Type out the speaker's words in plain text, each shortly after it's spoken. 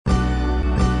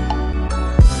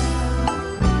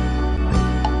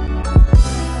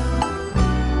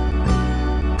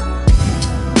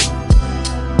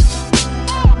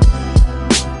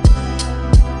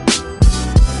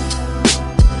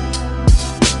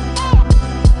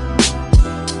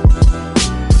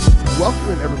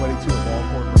Welcome in, everybody, to the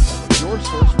Longhorn Republic, your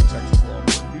source for Texas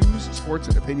Longhorn news, sports,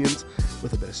 and opinions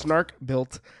with a bit of snark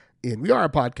built in. We are a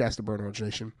podcast of Burnt Orange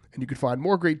Nation, and you can find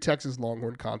more great Texas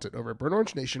Longhorn content over at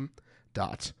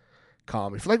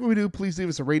BurntOrangeNation.com. If you like what we do, please leave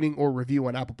us a rating or review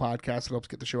on Apple Podcasts. It helps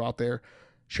get the show out there.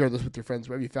 Share this with your friends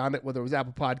wherever you found it, whether it was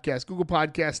Apple Podcasts, Google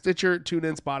Podcasts, Stitcher,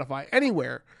 TuneIn, Spotify,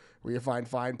 anywhere where you find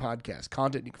fine podcast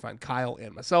content. You can find Kyle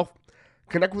and myself.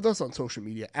 Connect with us on social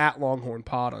media at Longhorn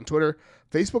Pod on Twitter,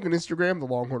 Facebook, and Instagram, the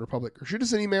Longhorn Republic, or shoot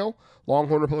us an email,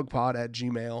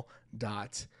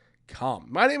 longhornrepublicpod@gmail.com.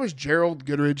 My name is Gerald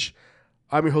Goodridge.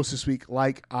 I'm your host this week,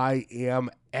 like I am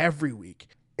every week.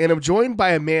 And I'm joined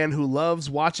by a man who loves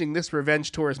watching this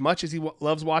revenge tour as much as he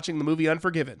loves watching the movie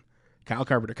Unforgiven. Kyle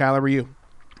Carpenter. Kyle, how are you?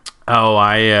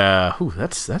 Oh,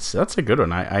 that's a good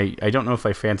one. I don't know if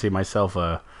I fancy myself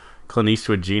a Clint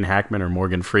Eastwood, Gene Hackman, or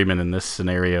Morgan Freeman in this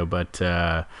scenario, but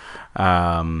I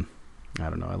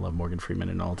don't know. I love Morgan Freeman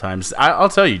in all times. I'll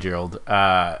tell you, Gerald.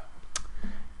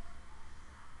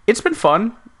 It's been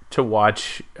fun to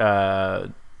watch.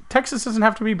 Texas doesn't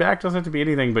have to be back. Doesn't have to be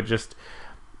anything, but just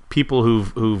people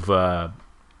who've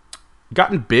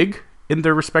gotten big in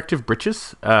their respective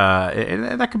britches,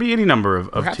 and that could be any number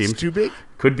of teams. Too big?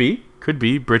 Could be.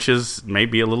 Britches may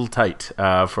be a little tight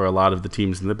for a lot of the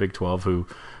teams in the Big 12 who,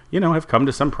 have come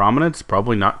to some prominence.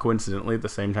 Probably not coincidentally. At the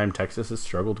same time, Texas has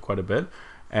struggled quite a bit,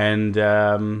 and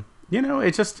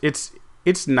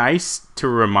it's nice to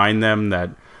remind them that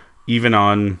even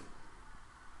on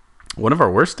one of our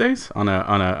worst days, on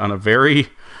a very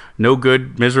no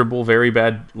good, miserable, very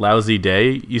bad, lousy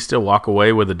day, you still walk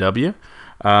away with a W.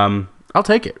 I'll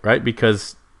take it, right?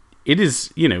 Because it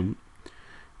is,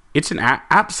 it's an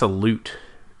absolute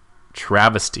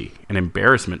travesty, an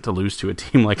embarrassment to lose to a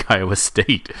team like Iowa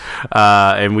State,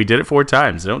 and we did it 4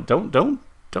 times. Don't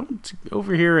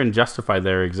over here and justify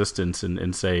their existence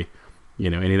and say,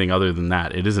 anything other than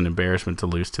that. It is an embarrassment to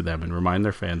lose to them, and remind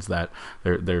their fans that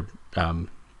they're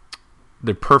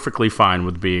perfectly fine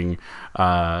with being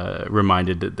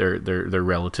reminded that their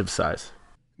relative size.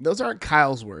 Those aren't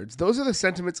Kyle's words. Those are the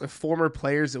sentiments of former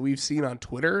players that we've seen on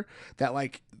Twitter that,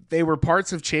 they were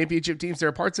parts of championship teams.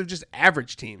 They're parts of just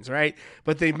average teams, right?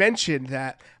 But they mentioned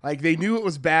that, they knew it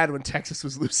was bad when Texas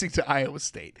was losing to Iowa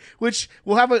State, which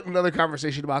we'll have another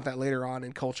conversation about that later on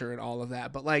in culture and all of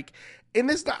that. But, in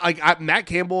this, Matt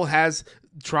Campbell has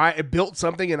built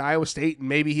something in Iowa State, and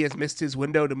maybe he has missed his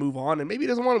window to move on, and maybe he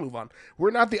doesn't want to move on.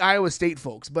 We're not the Iowa State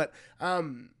folks, but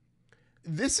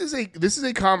this is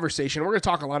a conversation. We're going to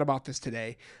talk a lot about this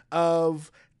today of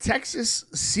Texas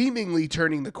seemingly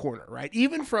turning the corner, right?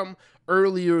 Even from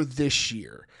earlier this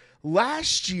year.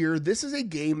 Last year, this is a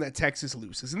game that Texas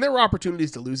loses, and there were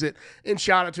opportunities to lose it. And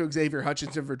shout out to Xavier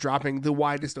Hutchinson for dropping the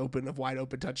widest open of wide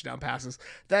open touchdown passes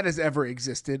that has ever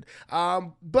existed.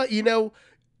 But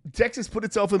Texas put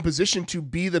itself in position to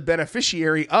be the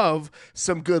beneficiary of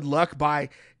some good luck by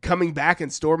coming back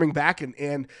and storming back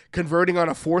and converting on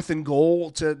a 4th and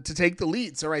goal to take the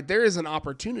lead. So, right, there is an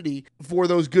opportunity for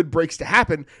those good breaks to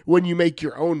happen when you make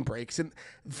your own breaks. And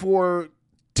for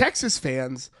Texas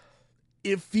fans,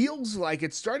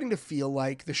 it's starting to feel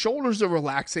like the shoulders are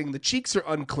relaxing, the cheeks are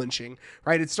unclenching,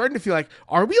 right? It's starting to feel like,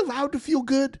 are we allowed to feel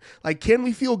good? Can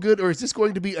we feel good? Or is this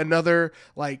going to be another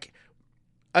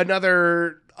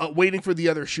waiting for the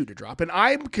other shoe to drop? And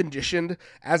I'm conditioned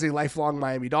as a lifelong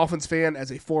Miami Dolphins fan,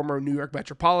 as a former New York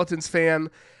Metropolitans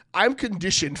fan, I'm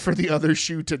conditioned for the other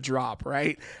shoe to drop,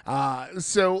 right?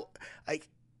 It's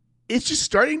just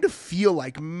starting to feel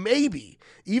like maybe,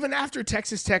 even after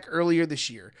Texas Tech earlier this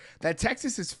year, that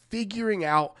Texas is figuring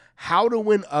out how to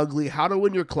win ugly, how to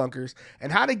win your clunkers,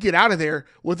 and how to get out of there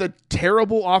with a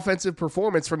terrible offensive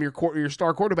performance from your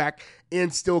star quarterback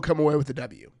and still come away with a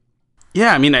W.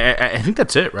 Yeah, I mean, I think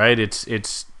that's it, right?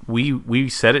 It's we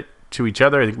said it to each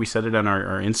other. I think we said it on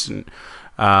our instant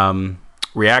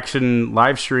reaction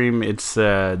live stream. It's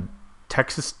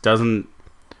Texas doesn't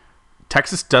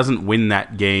win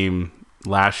that game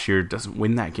last year. Doesn't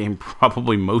win that game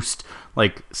probably most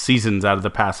seasons out of the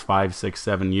past 5, 6,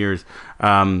 7 years.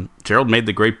 Gerald made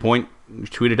the great point.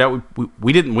 Tweeted out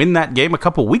we didn't win that game a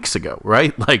couple weeks ago,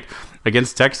 right?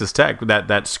 Against Texas Tech,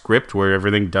 that script where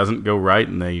everything doesn't go right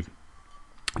and they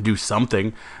do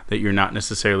something that you're not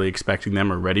necessarily expecting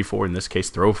them or ready for. In this case,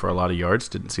 throw for a lot of yards.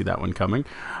 Didn't see that one coming.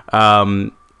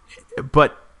 But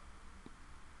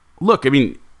look, I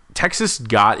mean, Texas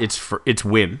got its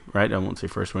win, right? I won't say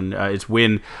first win. Its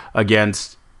win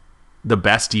against the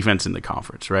best defense in the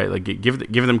conference, right? Give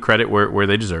them credit where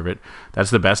they deserve it.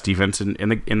 That's the best defense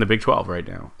in the Big 12 right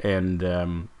now.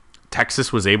 And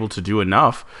Texas was able to do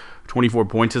enough. 24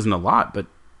 points isn't a lot, but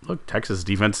look, Texas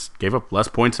defense gave up less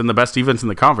points than the best defense in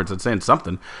the conference. It's saying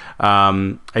something.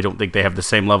 I don't think they have the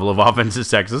same level of offense as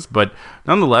Texas, but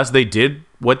nonetheless, they did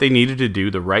what they needed to do.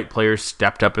 The right players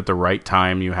stepped up at the right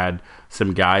time. You had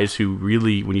some guys who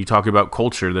really, when you talk about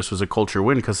culture, this was a culture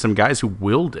win because some guys who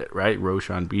willed it, right?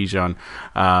 Roshan, Bijan,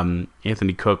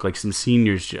 Anthony Cook, like some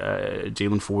seniors,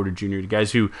 Jalen Ford Jr.,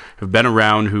 guys who have been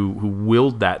around who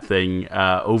willed that thing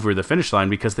over the finish line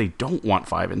because they don't want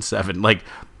 5 and 7. Like,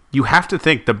 you have to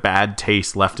think the bad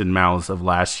taste left in mouths of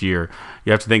last year.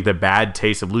 You have to think the bad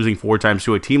taste of losing 4 times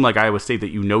to a team like Iowa State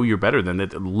that you know you're better than,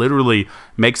 that literally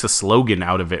makes a slogan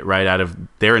out of it, right? Out of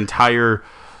their entire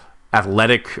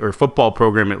athletic or football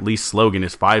program, at least slogan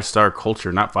is 5-star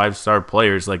culture, not 5-star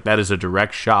players. Like, that is a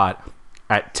direct shot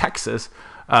at Texas.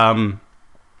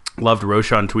 Loved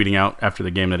Roshan tweeting out after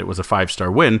the game that it was a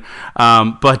 5-star win.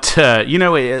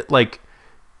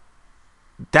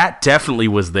 That definitely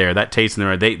was there. That taste in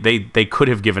there. They could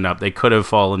have given up. They could have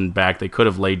fallen back. They could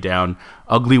have laid down.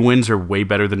 Ugly wins are way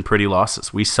better than pretty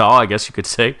losses. We saw, I guess you could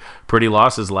say, pretty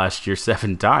losses last year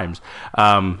 7 times.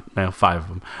 5 of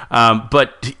them.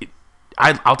 But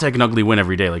I'll take an ugly win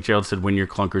every day. Like Gerald said, win your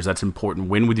clunkers. That's important.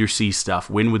 Win with your C stuff.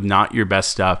 Win with not your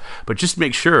best stuff. But just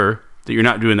make sure that you're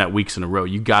not doing that weeks in a row.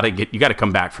 You got to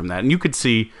come back from that. And you could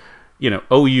see,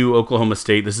 OU, Oklahoma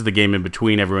State. This is the game in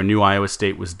between. Everyone knew Iowa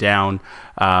State was down.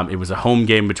 It was a home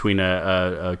game between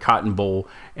a Cotton Bowl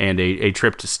and a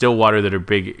trip to Stillwater that are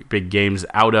big games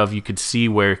out of. You could see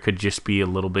where it could just be a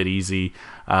little bit easy.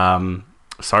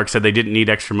 Sark said they didn't need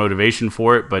extra motivation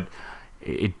for it, but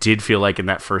it did feel like in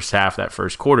that first half, that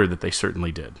first quarter, that they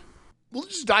certainly did. We'll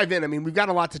just dive in. I mean, we've got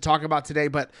a lot to talk about today,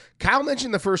 but Kyle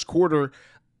mentioned the first quarter.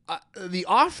 The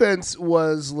offense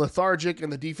was lethargic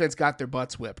and the defense got their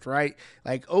butts whipped, right?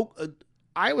 Like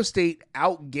Iowa State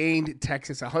outgained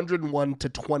Texas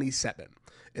 101-27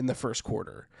 in the first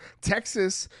quarter.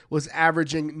 Texas was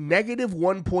averaging negative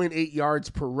 1.8 yards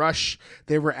per rush.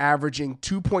 They were averaging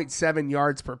 2.7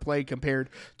 yards per play compared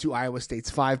to Iowa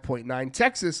State's 5.9.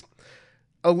 Texas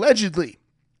allegedly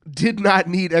did not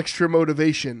need extra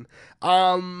motivation.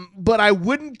 But I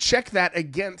wouldn't check that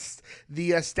against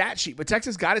the stat sheet. But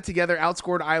Texas got it together,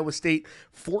 outscored Iowa State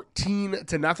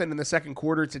 14-0 in the second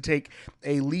quarter to take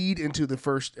a lead into the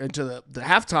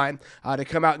halftime to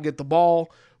come out and get the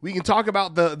ball. We can talk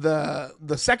about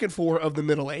the second 4 of the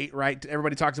middle 8, right?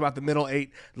 Everybody talks about the middle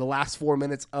 8, the last 4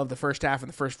 minutes of the first half and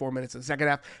the first 4 minutes of the second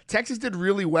half. Texas did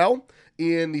really well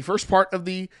in the first part of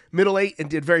the middle 8 and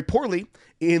did very poorly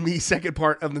in the second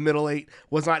part of the middle 8.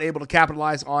 Was not able to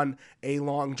capitalize on a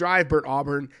long drive. Bert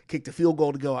Auburn kicked a field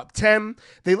goal to go up 10.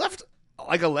 They left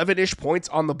like 11-ish points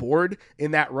on the board in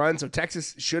that run, so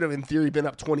Texas should have, in theory, been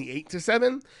up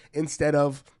 28-7 instead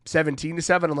of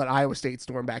 17-7 and let Iowa State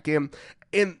storm back in.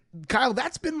 And Kyle,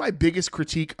 that's been my biggest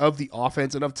critique of the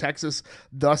offense and of Texas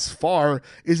thus far,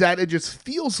 is that it just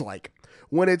feels like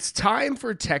when it's time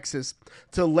for Texas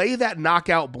to lay that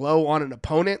knockout blow on an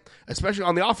opponent, especially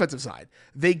on the offensive side,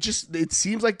 it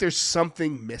seems like there's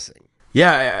something missing.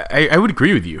 Yeah, I would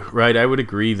agree with you, right? I would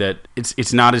agree that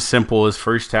it's not as simple as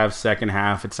first half, second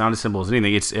half. It's not as simple as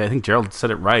anything. I think Gerald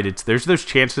said it right. There's those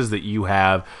chances that you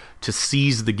have to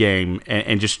seize the game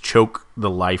and just choke the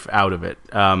life out of it.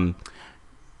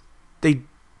 They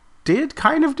did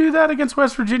kind of do that against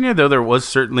West Virginia, though there was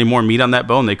certainly more meat on that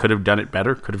bone. They could have done it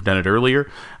better, could have done it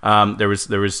earlier. There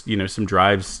was some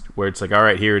drives where it's like, all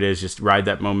right, here it is, just ride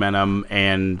that momentum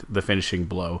and the finishing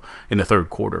blow in the third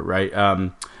quarter,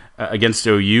 right? Against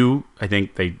OU, I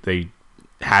think they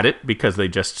had it because they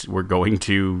just were going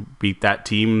to beat that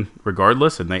team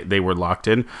regardless, and they were locked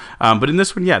in. But in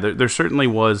this one, yeah, there certainly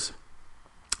was.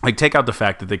 Like, take out the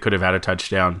fact that they could have had a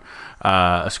touchdown,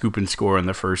 a scoop and score in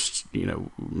the first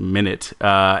minute,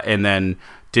 and then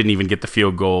didn't even get the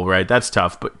field goal, right? That's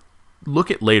tough. But look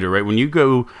at later, right? When you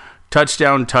go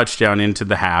touchdown into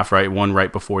the half, right? One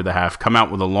right before the half, come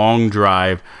out with a long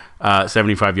drive,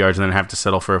 75 yards, and then have to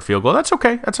settle for a field goal. That's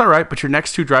okay. That's all right. But your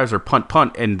next 2 drives are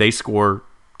punt, and they score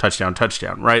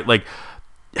touchdown, right? Like,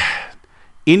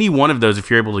 any one of those, if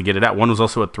you're able to get it out. One was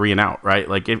also a 3-and-out, right?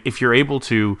 Like, if you're able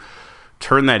to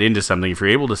turn that into something, if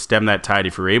you're able to stem that tide,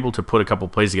 if you're able to put a couple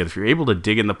plays together, if you're able to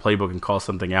dig in the playbook and call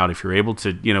something out, if you're able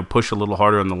to, push a little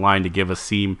harder on the line to give a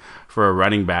seam for a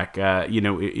running back,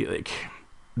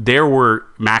 there were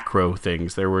macro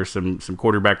things. There were some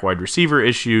quarterback wide receiver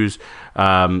issues,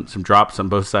 some drops on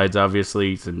both sides,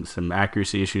 obviously, some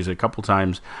accuracy issues a couple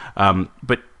times.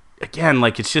 But again,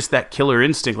 like, it's just that killer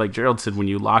instinct, like Gerald said, when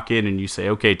you lock in and you say,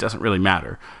 okay, it doesn't really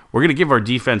matter. We're going to give our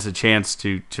defense a chance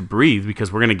to breathe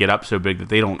because we're going to get up so big that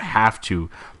they don't have to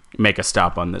make a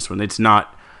stop on this one. It's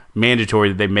not mandatory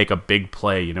that they make a big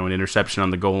play, an interception on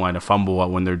the goal line, a fumble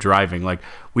when they're driving. Like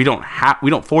we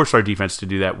don't force our defense to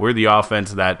do that. We're the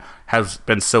offense that has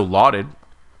been so lauded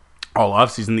all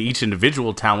offseason, each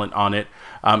individual talent on it,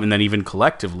 and then even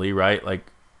collectively, right? Like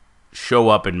show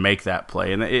up and make that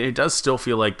play. And it does still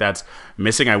feel like that's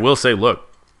missing. I will say, look,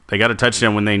 they got a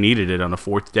touchdown when they needed it on a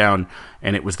 4th down,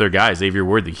 and it was their guy, Xavier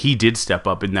Worthy. He did step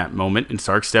up in that moment, and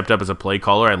Sark stepped up as a play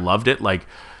caller. I loved it. Like,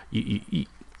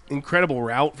 incredible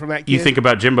route from that kid. You think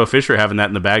about Jimbo Fisher having that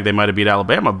in the bag, they might have beat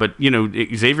Alabama. But,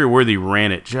 Xavier Worthy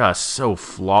ran it just so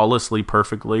flawlessly,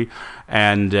 perfectly.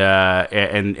 And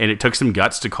it took some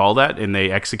guts to call that, and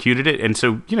they executed it. And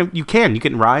so, you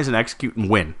can rise and execute and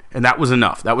win. And that was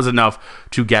enough. That was enough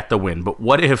to get the win. But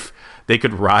what if they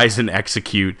could rise and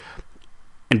execute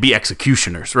and be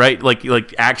executioners, right? Like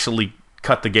actually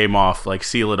cut the game off, like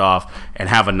seal it off, and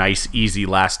have a nice, easy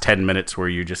last 10 minutes where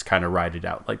you just kind of ride it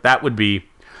out. Like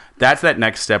that's that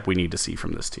next step we need to see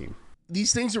from this team.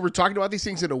 These things that we're talking about, these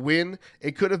things in a win,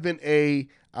 it could have been a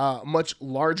much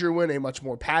larger win, a much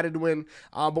more padded win.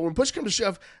 But when push comes to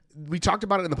shove, we talked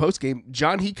about it in the post game.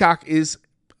 John Heacock is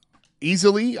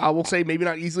easily, I will say maybe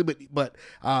not easily, but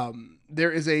there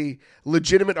is a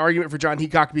legitimate argument for John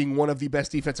Heacock being one of the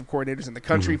best defensive coordinators in the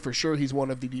country. For sure, he's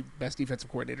one of the best defensive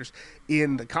coordinators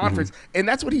in the conference. And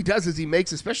that's what he does is he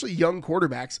makes especially young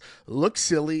quarterbacks look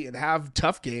silly and have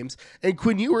tough games. And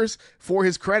Quinn Ewers, for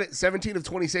his credit, 17 of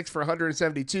 26 for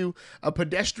 172, a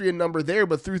pedestrian number there,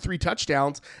 but threw 3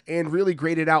 touchdowns and really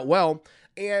graded out well.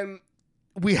 And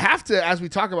we have to, as we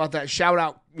talk about that, shout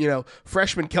out,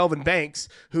 freshman Kelvin Banks,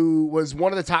 who was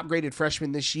one of the top graded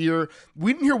freshmen this year.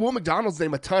 We didn't hear Will McDonald's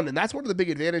name a ton, and that's one of the big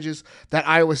advantages that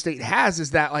Iowa State has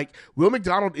is that, like, Will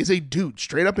McDonald is a dude,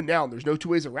 straight up and down. There's no two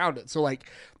ways around it. So, like,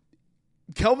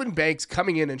 Kelvin Banks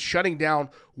coming in and shutting down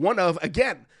one of,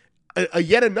 again,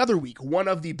 yet another week, one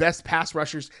of the best pass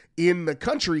rushers in the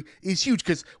country is huge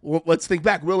because let's think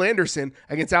back. Will Anderson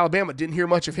against Alabama, didn't hear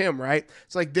much of him, right?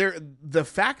 It's like the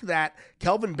fact that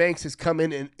Kelvin Banks has come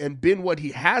in and been what he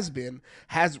has been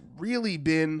has really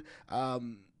been, I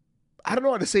don't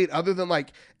know how to say it other than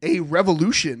like a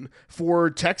revolution for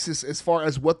Texas as far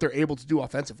as what they're able to do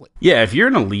offensively. Yeah, if you're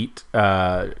an elite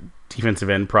defensive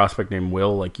end prospect named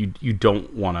Will, like you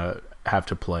don't want to have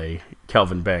to play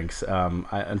Kelvin Banks.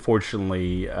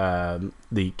 Unfortunately,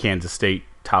 the Kansas State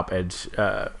top edge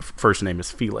first name is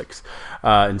Felix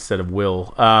instead of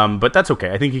Will, but that's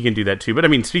okay. I think he can do that too. But I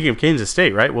mean, speaking of Kansas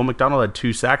State, right? Will McDonald had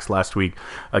 2 sacks last week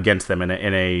against them in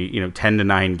a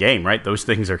 10-9 game, right? Those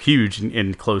things are huge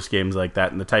in close games like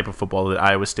that, and the type of football that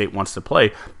Iowa State wants to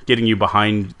play, getting you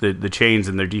behind the chains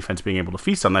and their defense being able to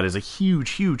feast on that is a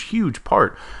huge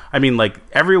part. I mean, like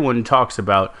everyone talks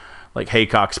about like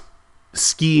Haycock's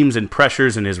schemes and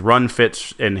pressures and his run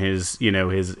fits and his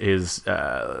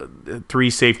 3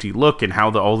 safety look and how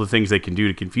all the things they can do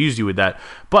to confuse you with that.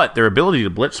 But their ability to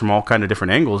blitz from all kind of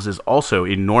different angles is also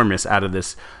enormous out of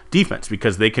this defense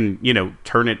because they can,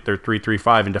 turn it their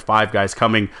 3-3-5 into 5 guys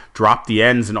coming, drop the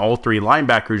ends, and all 3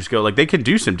 linebackers go. Like they can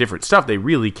do some different stuff. They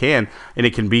really can, and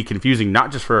it can be confusing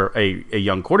not just for a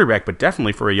young quarterback, but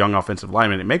definitely for a young offensive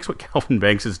lineman. It makes what Kelvin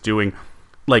Banks is doing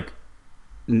like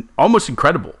almost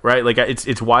incredible, right? Like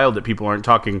it's wild that people aren't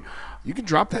talking. You can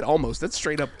drop that almost. That's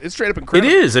straight up. It's straight up incredible.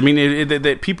 It is. I mean,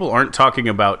 that people aren't talking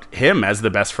about him as the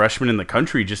best freshman in the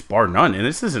country, just bar none. And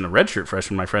this isn't a redshirt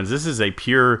freshman, my friends. This is a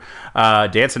pure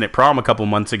dancing at prom a couple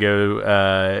months ago.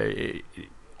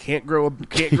 Can't grow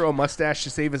a mustache to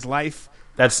save his life.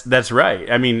 That's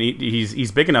right. I mean,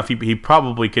 he's big enough. He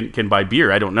probably can buy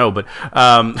beer. I don't know, but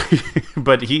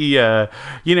but he's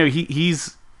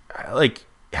like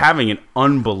having an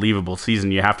unbelievable season.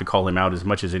 You have to call him out as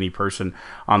much as any person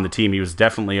on the team. He was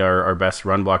definitely our best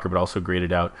run blocker, but also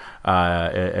graded out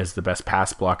as the best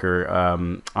pass blocker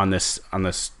on this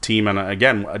team. And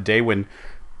again, a day when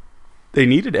they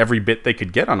needed every bit they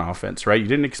could get on offense, right? You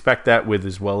didn't expect that with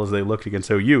as well as they looked against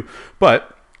OU,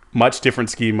 but much different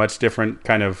scheme, much different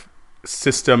kind of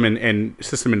system and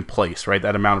system in place, right?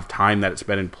 That amount of time that it's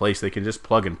been in place, they can just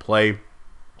plug and play.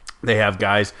 They have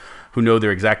guys who know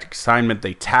their exact assignment.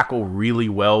 They tackle really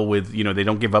well with, they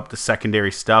don't give up the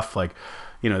secondary stuff. Like,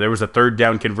 there was a 3rd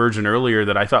down conversion earlier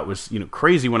that I thought was,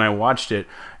 crazy when I watched it.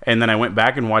 And then I went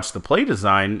back and watched the play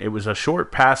design. It was a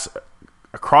short pass,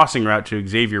 a crossing route to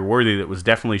Xavier Worthy that was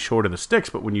definitely short of the sticks.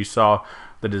 But when you saw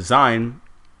the design,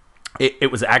 it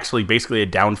was actually basically a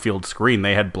downfield screen.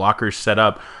 They had blockers set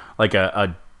up like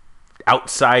a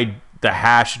outside the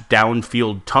hash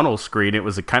downfield tunnel screen. It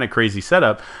was a kind of crazy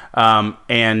setup.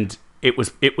 And it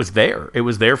was there. It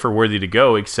was there for Worthy to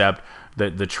go, except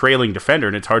the trailing defender,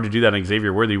 and it's hard to do that on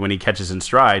Xavier Worthy when he catches in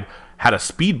stride, had a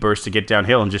speed burst to get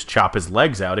downhill and just chop his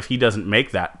legs out. If he doesn't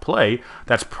make that play,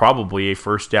 that's probably a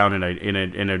first down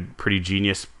in a pretty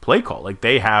genius play call. Like,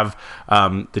 they have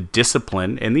the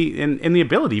discipline and the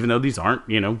ability, even though these aren't,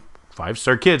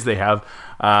 5-star kids, they're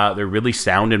really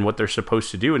sound in what they're supposed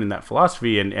to do and in that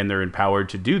philosophy, and they're empowered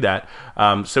to do that.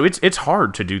 So it's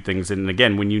hard to do things. And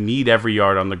again, when you need every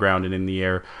yard on the ground and in the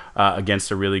air against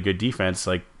a really good defense,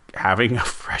 like having a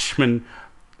freshman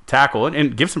tackle,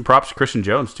 and give some props to Christian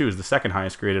Jones too, is the second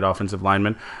highest graded offensive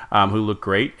lineman, who looked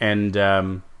great.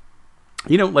 And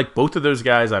like both of those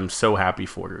guys, I'm so happy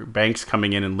for. Banks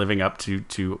coming in and living up to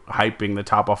hyping the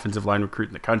top offensive line recruit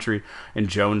in the country, and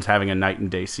Jones having a night and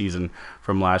day season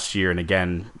from last year. And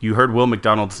again, you heard Will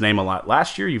McDonald's name a lot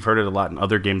last year. You've heard it a lot in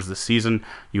other games this season.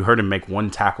 You heard him make one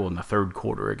tackle in the third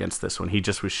quarter against this one. He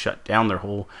just was shut down. Their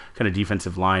whole kind of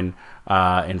defensive line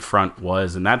in front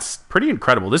was, and that's pretty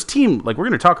incredible. This team, like, we're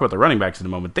going to talk about the running backs in a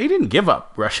moment, they didn't give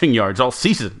up rushing yards all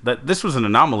season. This was an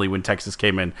anomaly when Texas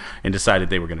came in and decided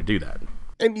they were going to do that.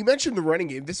 And you mentioned the running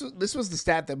game. This was the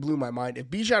stat that blew my mind. If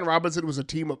Bijan Robinson was a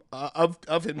team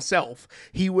of himself,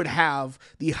 he would have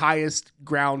the highest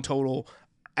ground total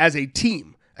as a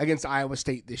team against Iowa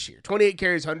State this year. 28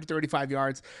 carries, 135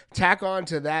 yards. Tack on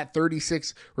to that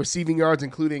 36 receiving yards,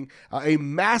 including a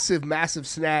massive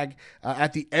snag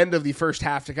at the end of the first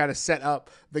half to kind of set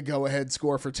up the go-ahead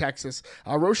score for Texas.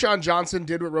 Roschon Johnson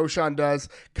did what Roschon does,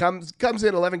 comes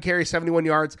in 11 carries, 71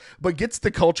 yards, but gets the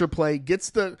culture play,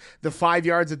 gets the 5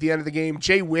 yards at the end of the game.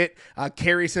 Jay Witt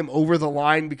carries him over the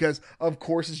line because, of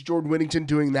course, it's Jordan Whittington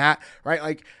doing that, right?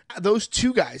 Like, those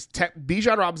two guys,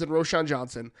 Bijan Robinson, Roschon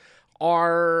Johnson,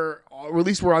 or at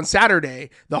least were on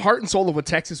Saturday, the heart and soul of what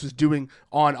Texas was doing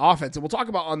on offense. And we'll talk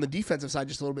about on the defensive side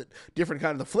just a little bit different,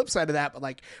 kind of the flip side of that. But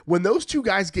like, when those two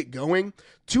guys get going,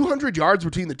 200 yards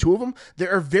between the two of them,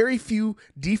 there are very few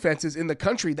defenses in the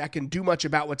country that can do much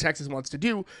about what Texas wants to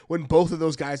do when both of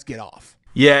those guys get off.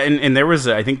 Yeah, and there was,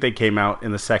 I think they came out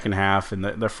in the second half, and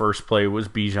the first play was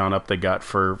Bijan up the gut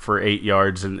for 8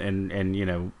 yards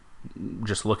and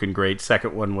just looking great.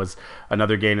 Second one was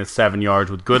another gain of 7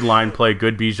 yards with good line play,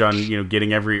 good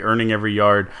Bijan, earning every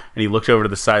yard. And he looked over to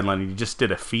the sideline and he just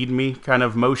did a feed me kind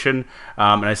of motion.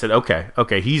 And I said,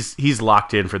 okay, he's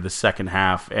locked in for the second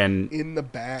half and in the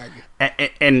bag.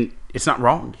 And it's not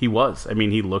wrong. He was. I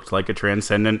mean, he looked like a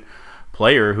transcendent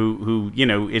player who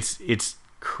it's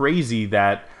crazy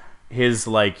that his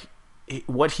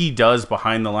what he does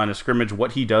behind the line of scrimmage,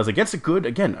 what he does against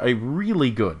a really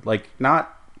good,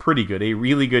 not pretty good, a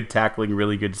really good tackling,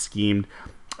 really good schemed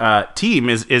team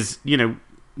is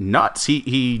nuts.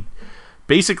 He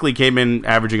basically came in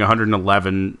averaging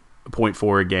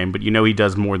 111.4 a game, but he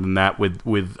does more than that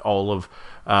with all of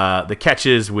the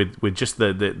catches, with just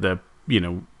the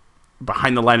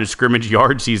behind the line of scrimmage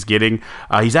yards he's getting.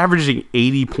 He's averaging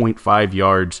 80.5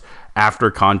 yards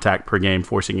after contact per game,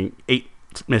 forcing 8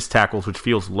 missed tackles, which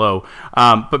feels low.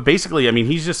 But basically, I mean,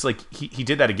 he's just he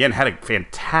did that again, had a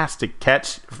fantastic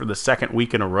catch for the second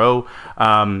week in a row.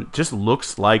 Just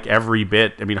looks like every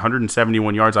bit. I mean,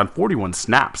 171 yards on 41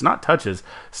 snaps, not touches,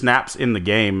 snaps in the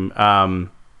game.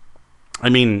 I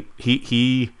mean,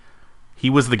 he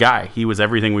was the guy. He was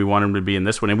everything we wanted him to be in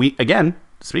this one. And we, again,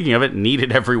 speaking of it,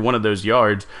 needed every one of those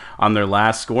yards on their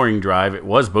last scoring drive. It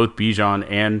was both Bijan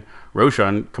and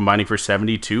Roschon combining for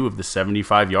 72 of the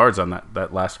 75 yards on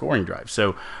that last scoring drive.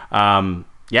 So, I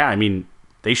mean,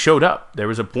 they showed up. There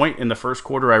was a point in the first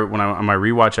quarter on my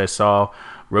rewatch, I saw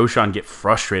Roschon get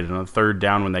frustrated on the third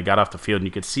down when they got off the field, and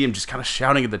you could see him just kind of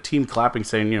shouting at the team, clapping,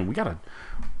 saying, we got to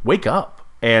wake up.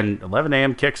 And 11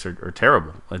 a.m. kicks are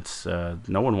terrible. It's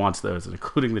no one wants those,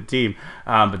 including the team.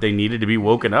 But they needed to be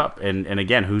woken up. And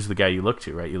again, who's the guy you look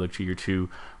to, right? You look to your two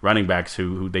running backs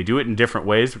who they do it in different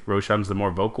ways. Roschon's the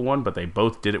more vocal one, but they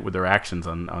both did it with their actions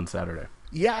on Saturday.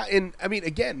 Yeah, and I mean,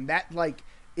 again, that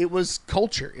it was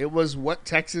culture. It was what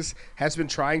Texas has been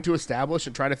trying to establish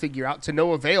and trying to figure out to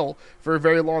no avail for a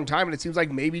very long time. And it seems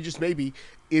like maybe, just maybe,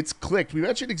 it's clicked. We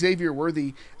mentioned Xavier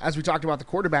Worthy as we talked about the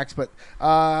quarterbacks, but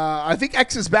I think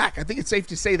X is back. I think it's safe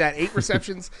to say that 8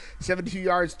 receptions, 72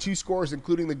 yards, 2 scores,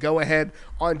 including the go-ahead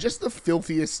on just the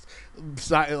filthiest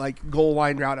goal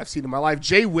line route I've seen in my life.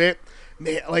 Jay Witt,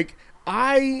 man,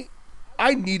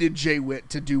 I needed Jay Witt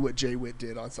to do what Jay Witt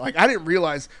did on. I didn't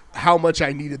realize how much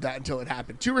I needed that until it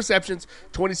happened. 2 receptions,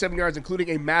 27 yards, including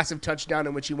a massive touchdown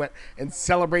in which he went and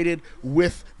celebrated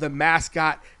with the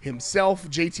mascot himself,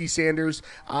 JT Sanders.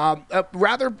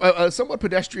 A somewhat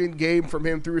pedestrian game from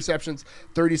him, 3 receptions,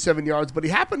 37 yards, but he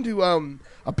happened to,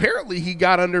 apparently he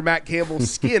got under Matt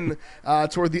Campbell's skin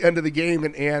toward the end of the game,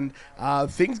 and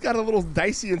things got a little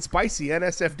dicey and spicy.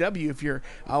 NSFW, if you're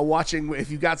watching, if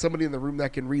you've got somebody in the room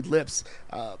that can read lips,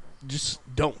 just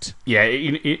don't. Yeah,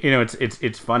 you know,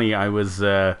 it's funny. I was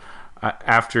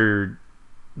after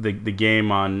the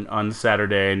game on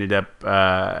Saturday, I ended up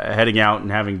heading out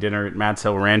and having dinner at Matt's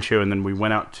El Rancho, and then we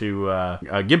went out to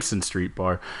Gibson Street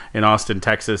Bar in Austin,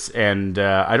 Texas. And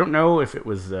I don't know if it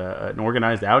was an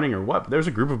organized outing or what, but there was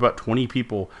a group of about 20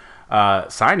 people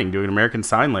signing, doing American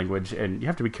Sign Language, and you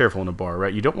have to be careful in a bar,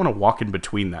 right? You don't want to walk in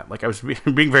between that. Like, I was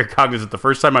being very cognizant the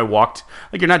first time I walked.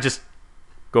 Like, you're not just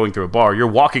going through a bar, you're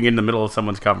walking in the middle of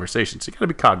someone's conversation, so you got to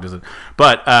be cognizant.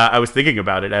 But I was thinking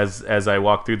about it as I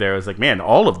walked through there. I was like, man,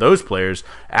 all of those players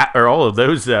or all of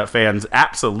those fans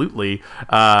absolutely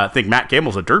think Matt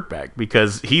Campbell's a dirtbag,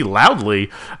 because he loudly,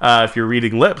 if you're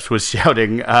reading lips, was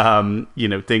shouting,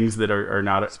 things that are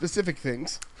not specific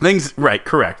things, right,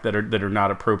 correct, that are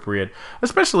not appropriate,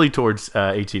 especially towards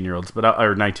 18-year-olds, or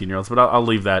 19-year-olds. But I'll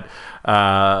leave that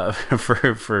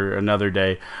for another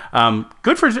day.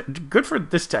 Good for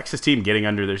this Texas team getting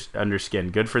under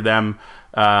skin. Good for them,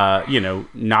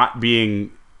 not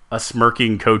being a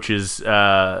smirking coach's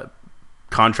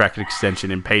contract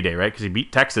extension and payday, right? Because you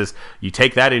beat Texas, you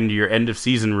take that into your end of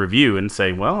season review and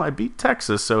say, well, I beat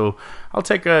Texas, so I'll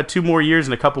take 2 more years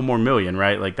and a couple more million,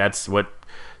 right? Like, that's what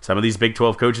some of these Big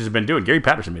 12 coaches have been doing. Gary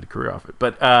Patterson made a career off it,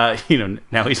 but now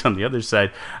he's on the other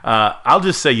side. I'll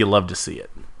just say you love to see it.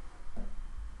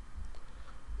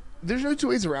 There's no 2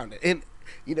 ways around it. And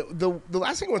the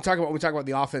last thing I want to talk about when we talk about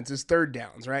the offense is third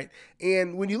downs, right?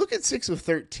 And when you look at 6 of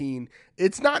 13,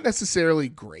 it's not necessarily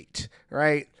great,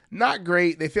 right? Not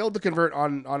great. They failed to convert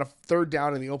on a third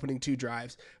down in the opening 2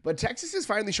 drives, but Texas is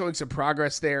finally showing some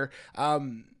progress there.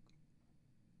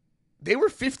 They were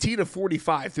 15 of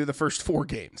 45 through the first 4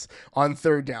 games on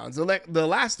third downs. The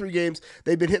last 3 games,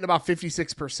 they've been hitting about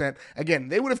 56%. Again,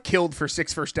 they would have killed for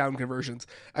 6 first down conversions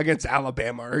against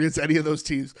Alabama or against any of those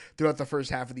teams throughout the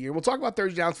first half of the year. We'll talk about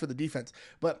third downs for the defense,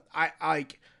 but I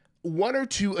 1 or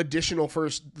 2 additional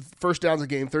first downs a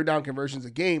game, third down conversions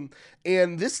a game,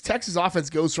 and this Texas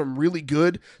offense goes from really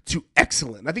good to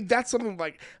excellent. I think that's something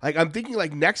like I'm thinking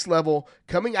like next level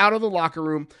coming out of the locker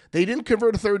room. They didn't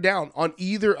convert a third down on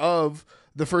either of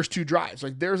the first 2 drives.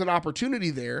 Like, there's an opportunity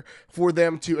there for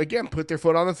them to, again, put their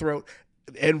foot on the throat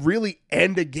and really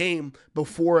end a game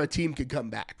before a team could come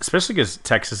back. Especially because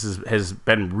Texas has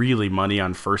been really money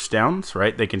on first downs,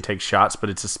 right? They can take shots, but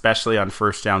it's especially on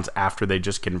first downs after they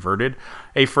just converted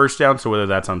a first down. So whether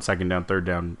that's on second down, third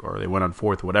down, or they went on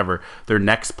fourth, whatever, their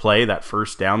next play, that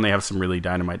first down, they have some really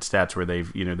dynamite stats where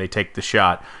they take the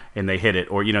shot and they hit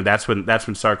it. Or, that's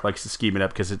when Sark likes to scheme it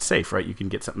up because it's safe, right? You can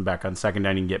get something back on second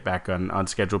down, you can get back on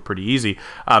schedule pretty easy.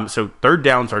 So third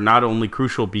downs are not only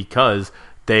crucial because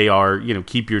they are,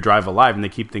 keep your drive alive and they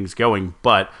keep things going,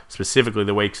 but specifically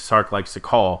the way Sark likes to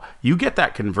call, you get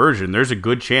that conversion. There's a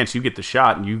good chance you get the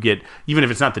shot, and you get, even if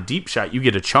it's not the deep shot, you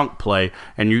get a chunk play,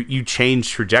 and you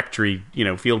change trajectory,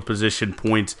 field position,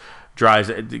 points, drives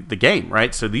the game,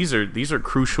 right? So these are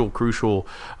crucial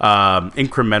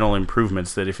incremental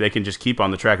improvements that if they can just keep on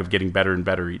the track of getting better and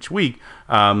better each week,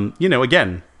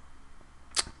 again,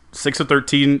 6 of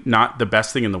 13, not the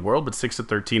best thing in the world, but 6 of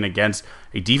 13 against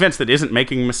a defense that isn't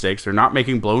making mistakes. They're not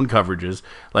making blown coverages.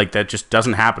 Like, that just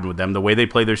doesn't happen with them. The way they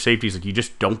play their safeties, like, you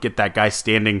just don't get that guy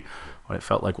standing, what it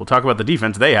felt like, we'll talk about the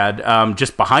defense they had,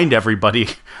 just behind everybody.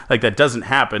 Like, that doesn't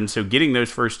happen. So getting those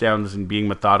first downs and being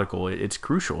methodical, it's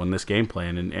crucial in this game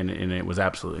plan, and it was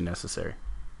absolutely necessary.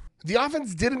 The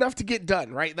offense did enough to get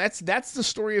done, right? That's the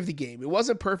story of the game. It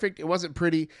wasn't perfect, it wasn't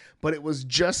pretty, but it was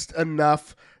just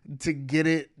enough to get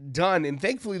it done. And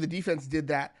thankfully, the defense did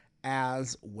that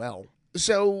as well.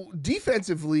 So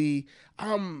defensively,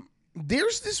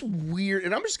 there's this weird,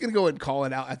 and I'm just going to go and call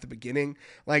it out at the beginning.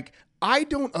 Like, I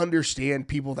don't understand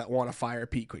people that want to fire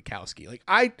Pete Kwiatkowski. Like,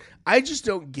 I just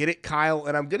don't get it, Kyle,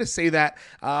 and I'm going to say that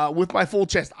with my full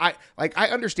chest. I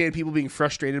understand people being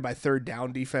frustrated by third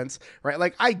down defense, right?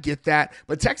 Like, I get that,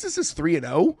 but Texas is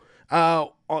 3-0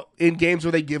 in games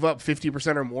where they give up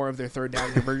 50% or more of their third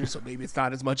down conversion, so maybe it's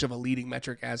not as much of a leading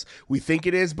metric as we think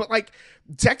it is. But, like,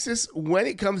 Texas, when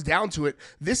it comes down to it,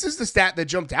 this is the stat that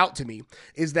jumped out to me,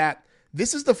 is that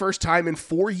this is the first time in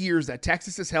 4 years that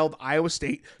Texas has held Iowa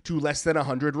State to less than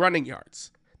 100 running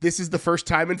yards. this is the first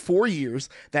time in 4 years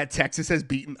that Texas has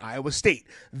beaten Iowa State.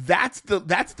 That's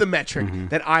the metric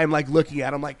that I'm like looking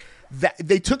at. I'm like, that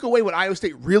they took away what Iowa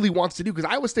State really wants to do, because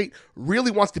Iowa State really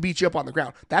wants to beat you up on the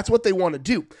ground. That's what they want to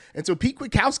do. And so Pete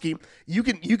Kwiatkowski, you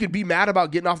can be mad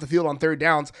about getting off the field on third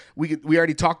downs. We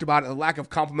already talked about it. The lack of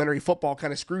complementary football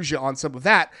kind of screws you on some of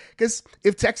that, because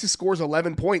if Texas scores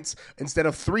 11 points instead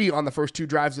of 3 on the first 2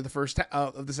 drives of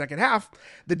the second half,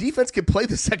 the defense can play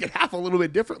the second half a little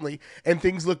bit differently, and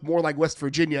things look more like West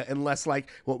Virginia and less like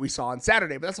what we saw on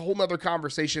Saturday. But that's a whole nother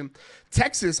conversation.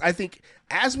 Texas, I think,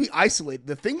 as we isolate,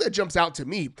 the thing that jumps out to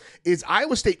me is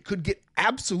Iowa State could get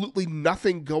absolutely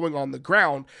nothing going on the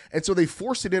ground, and so they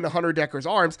forced it into Hunter Decker's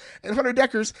arms, and Hunter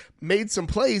Decker's made some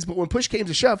plays, but when push came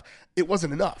to shove, it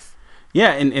wasn't enough.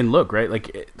 Yeah, and look, right,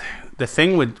 like the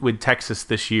thing with Texas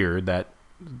this year that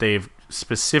they've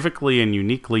specifically and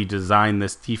uniquely designed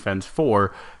this defense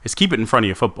for is keep it in front of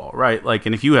you football, right? Like,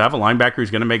 and if you have a linebacker who's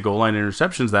going to make goal line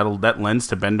interceptions, that lends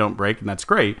to bend don't break, and that's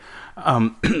great. I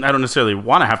don't necessarily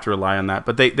want to have to rely on that,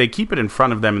 but they keep it in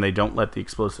front of them and they don't let the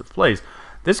explosive plays.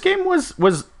 This game was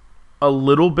a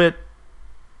little bit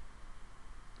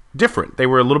different. They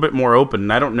were a little bit more open,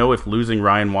 and I don't know if losing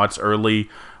Ryan Watts early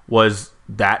was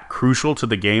that crucial to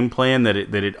the game plan that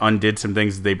it undid some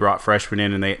things. They brought freshmen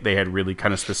in, and they had really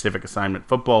kind of specific assignment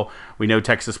football. We know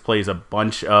Texas plays a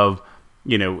bunch of,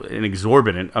 an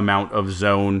exorbitant amount of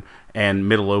zone and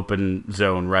middle open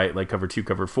zone, right? Like cover 2,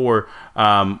 cover 4,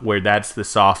 where that's the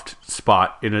soft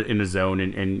spot in a zone,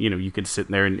 and you can sit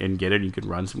there and get it. You can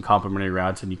run some complementary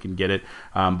routes and you can get it,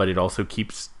 but it also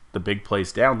keeps the big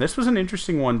plays down. This was an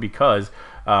interesting one because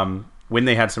when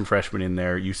they had some freshmen in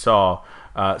there, you saw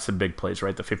some big plays,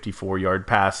 right? The 54-yard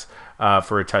pass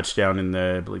for a touchdown in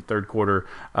the, I believe, third quarter.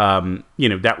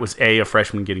 That was a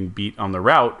freshman getting beat on the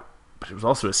route, but it was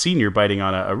also a senior biting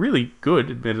on a really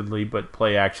good, admittedly, but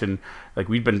play action. Like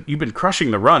you've been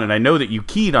crushing the run, and I know that you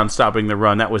keyed on stopping the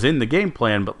run. That was in the game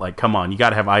plan, but like, come on, you got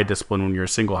to have eye discipline when you're a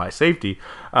single high safety.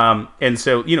 And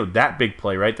so that big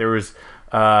play, right? There was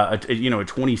a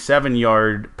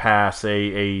 27-yard pass,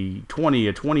 a 20,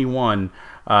 a 21,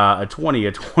 a 20,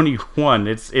 a 21.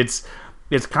 It's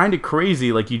kind of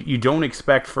crazy. Like you don't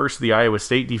expect first the Iowa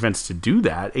State defense to do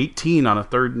that. 18 on a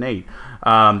 3rd and 8.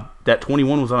 That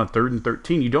 21 was on a 3rd and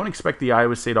 13. You don't expect the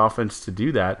Iowa State offense to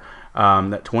do that.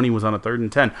 That 20 was on a 3rd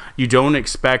and 10. You don't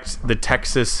expect the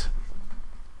Texas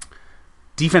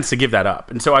defense to give that up.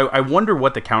 And so I wonder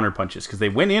what the counterpunch is, because they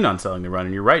went in on selling the run,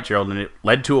 and you're right, Gerald, and it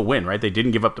led to a win, right? They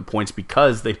didn't give up the points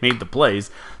because they made the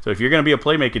plays. So if you're going to be a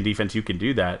playmaking defense, you can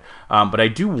do that. But I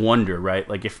do wonder, right,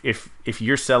 like if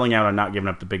you're selling out on not giving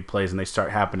up the big plays and they start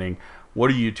happening,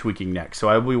 what are you tweaking next? So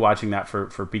I will be watching that for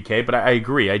PK, but I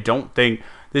agree. I don't think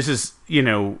this is,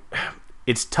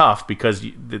 it's tough because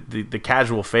the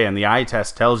casual fan, the eye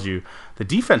test tells you the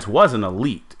defense wasn't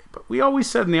elite. But we always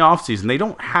said in the offseason, they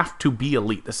don't have to be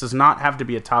elite. This does not have to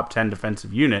be a top 10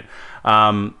 defensive unit.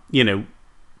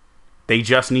 They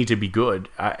just need to be good.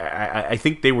 I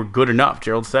think they were good enough.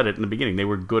 Gerald said it in the beginning. They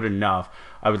were good enough.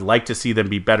 I would like to see them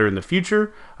be better in the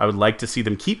future. I would like to see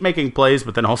them keep making plays,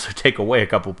 but then also take away a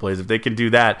couple plays. If they can do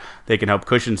that, they can help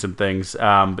cushion some things.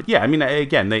 But yeah, I mean,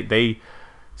 again, they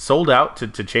sold out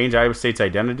to change Iowa State's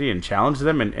identity and challenge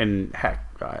them. And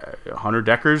heck, Hunter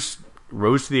Decker's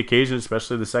rose to the occasion,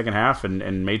 especially the second half,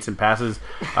 and made some passes.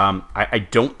 I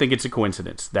don't think it's a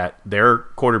coincidence that their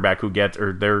quarterback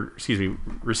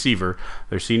receiver,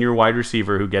 their senior wide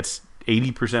receiver who gets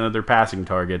 80% of their passing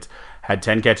targets, had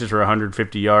 10 catches for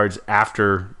 150 yards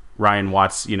after Ryan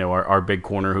Watts, our big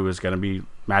corner who is going to be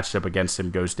matched up against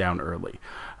him, goes down early.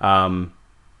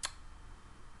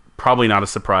 Probably not a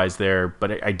surprise there,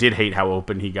 but I did hate how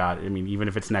open he got. I mean, even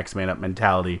if it's next man up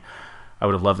mentality, I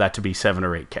would have loved that to be 7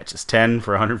 or 8 catches. 10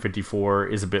 for 154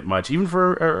 is a bit much, even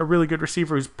for a really good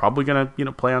receiver who's probably going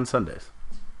to play on Sundays.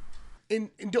 And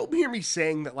don't hear me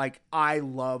saying that, like, I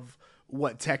love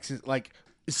what Texas, like,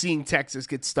 seeing Texas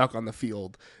get stuck on the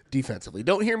field defensively.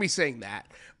 Don't hear me saying that.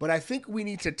 But I think we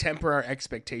need to temper our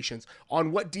expectations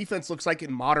on what defense looks like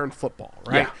in modern football,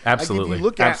 right? Yeah, absolutely. Like if you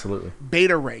look at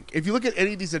Beta Rank, if you look at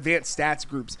any of these advanced stats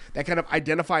groups that kind of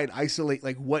identify and isolate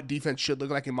like what defense should look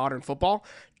like in modern football,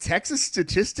 Texas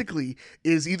statistically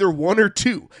is either 1 or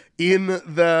 2 in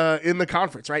the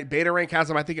conference, right? Beta Rank has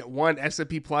them, I think, at 1.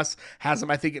 S&P Plus has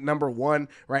them, I think, at number 1,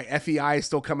 right? FEI is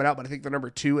still coming out, but I think they're number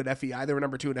 2 at FEI. They were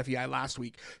number 2 at FEI last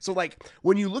week. So like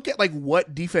when you look at like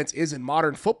what defense is in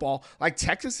modern football, like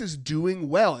Texas is doing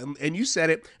well. And you said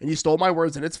it and you stole my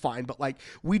words, and it's fine, but like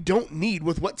we don't need,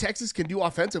 with what Texas can do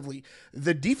offensively,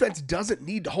 the defense doesn't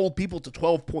need to hold people to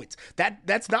 12 points.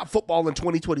 That's not football in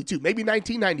 2022. Maybe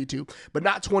 1992, but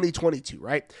not 2022,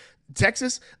 right?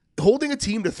 Texas, holding a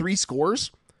team to 3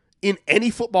 scores in any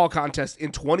football contest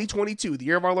in 2022, the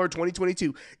year of our Lord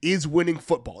 2022, is winning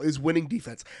football, is winning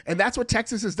defense. And that's what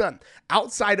Texas has done.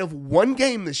 Outside of one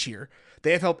game this year,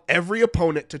 they have held every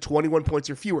opponent to 21 points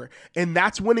or fewer. And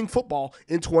that's winning football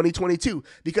in 2022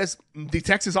 because the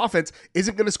Texas offense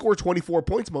isn't going to score 24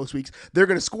 points most weeks. They're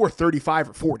going to score 35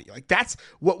 or 40. Like, that's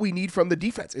what we need from the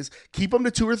defense is keep them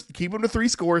to 3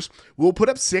 scores. We'll put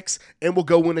up 6 and we'll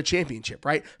go win a championship,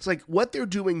 right? It's like what they're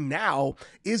doing now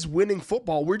is winning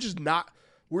football.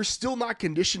 We're still not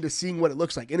conditioned to seeing what it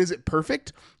looks like. And is it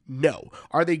perfect? No.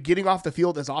 Are they getting off the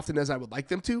field as often as I would like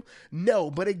them to?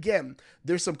 No. But again,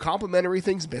 there's some complementary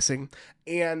things missing,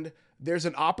 and there's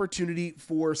an opportunity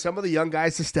for some of the young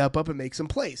guys to step up and make some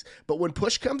plays. But when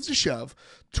push comes to shove,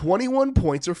 21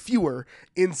 points or fewer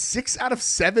in 6 out of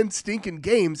 7 stinking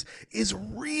games is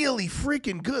really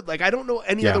freaking good. Like, I don't know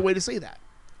any other way to say that.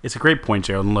 It's a great point,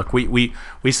 Gerald. And look, we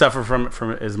suffer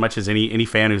from as much as any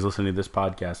fan who's listening to this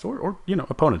podcast, or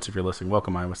opponents if you're listening.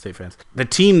 Welcome, Iowa State fans. The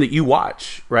team that you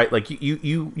watch, right? Like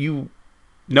you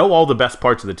know all the best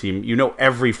parts of the team. You know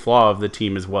every flaw of the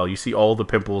team as well. You see all the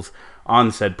pimples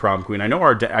on said prom queen. I know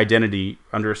our identity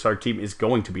under a Sark team is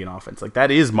going to be an offense. Like, that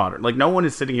is modern. Like, no one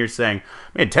is sitting here saying,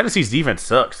 man, Tennessee's defense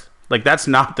sucks. Like, that's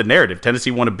not the narrative.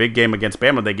 Tennessee won a big game against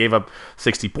Bama. They gave up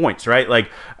 60 points, right? Like,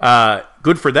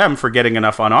 good for them for getting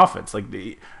enough on offense. Like,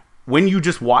 when you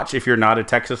just watch, if you're not a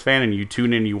Texas fan and you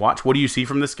tune in and you watch, what do you see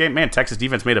from this game? Man, Texas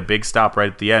defense made a big stop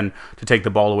right at the end to take the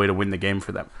ball away to win the game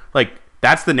for them. Like,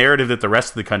 that's the narrative that the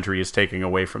rest of the country is taking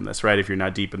away from this, right? If you're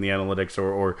not deep in the analytics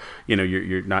or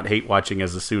you're not hate watching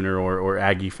as a Sooner or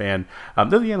Aggie fan,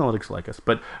 though the analytics like us,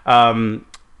 but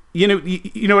you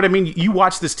know what I mean? You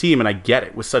watch this team, and I get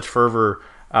it, with such fervor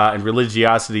and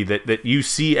religiosity that you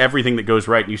see everything that goes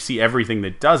right and you see everything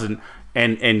that doesn't,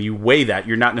 and you weigh that.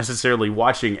 You're not necessarily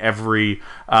watching every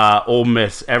Ole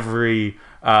Miss, every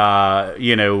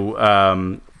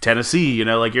Tennessee.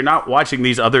 Like, you're not watching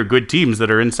these other good teams that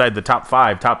are inside the top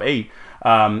 5, top 8.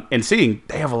 And seeing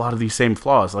they have a lot of these same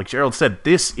flaws. Like Gerald said,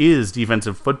 this is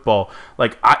defensive football.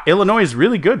 Like, Illinois is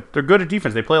really good. They're good at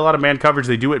defense. They play a lot of man coverage.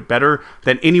 They do it better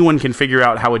than anyone can figure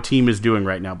out how a team is doing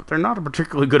right now. But they're not a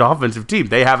particularly good offensive team.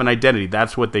 They have an identity.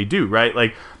 That's what they do, right?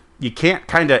 Like, you can't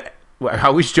I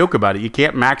always joke about it. You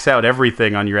can't max out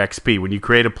everything on your XP. When you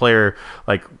create a player,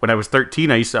 like when I was 13,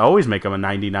 I used to always make them a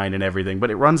 99 and everything, but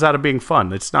it runs out of being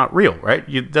fun. It's not real, right?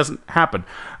 It doesn't happen.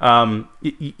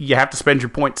 You have to spend your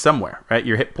points somewhere, right?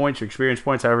 Your hit points, your experience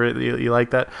points, however you like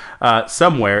that,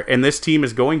 somewhere. And this team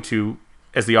is going to,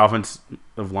 as the offensive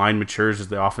line matures, as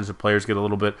the offensive players get a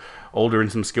little bit older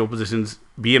in some skill positions,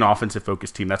 be an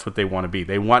offensive-focused team. That's what they want to be.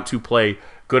 They want to play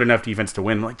good enough defense to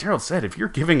win. Like Gerald said, if you're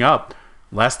giving up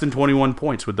less than 21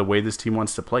 points with the way this team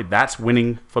wants to play, that's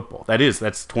winning football. That's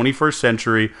 21st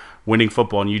century winning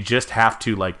football, and you just have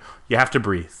to, you have to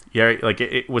breathe. Yeah, like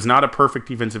it was not a perfect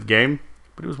defensive game,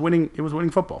 but it was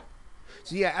winning football.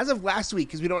 So yeah, as of last week,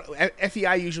 because we don't,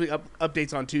 FEI usually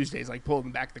updates on Tuesdays, like pulling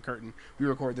back the curtain. We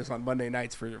record this on Monday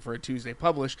nights for a Tuesday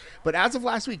publish. But as of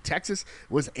last week, Texas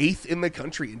was 8th in the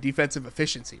country in defensive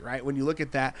efficiency. Right, when you look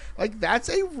at that, like that's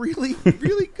a really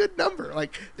really good number.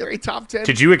 Like they're a top 10.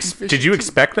 Did you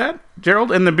expect that,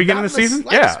 Gerald, in the beginning of the season?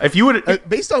 Yeah, if you would,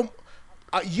 based on.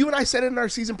 You and I said it in our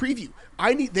season preview.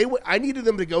 I needed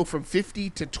them to go from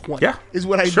 50 to 20. Yeah, is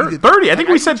what I needed. 30. I think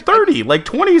we said 30. Like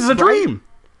 20 is a dream.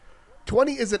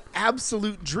 20 is an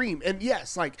absolute dream. And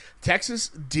yes, like Texas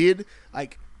did,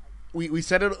 like we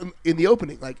said it in the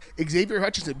opening, like Xavier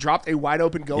Hutchinson dropped a wide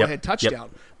open go-ahead touchdown.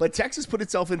 But Texas put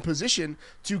itself in position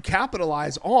to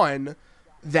capitalize on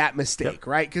that mistake,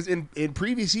 right? Because in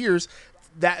previous years,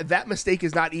 that mistake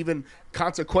is not even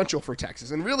consequential for Texas.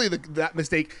 And really that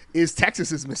mistake is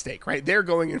Texas's mistake, right? They're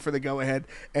going in for the go-ahead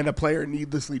and a player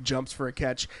needlessly jumps for a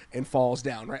catch and falls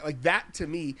down, right? Like that to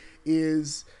me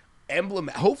is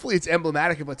hopefully it's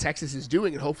emblematic of what Texas is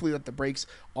doing, and hopefully that the breaks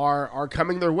are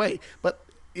coming their way. But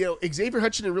Xavier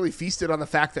Hutchinson really feasted on the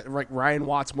fact that Ryan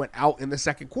Watts went out in the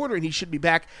second quarter, and he should be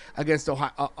back against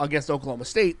Oklahoma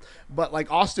State. But like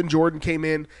Austin Jordan came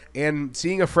in, and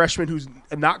seeing a freshman who's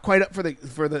not quite up for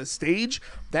the stage,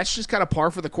 that's just kind of par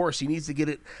for the course. He needs to get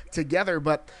it together,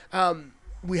 but.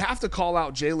 We have to call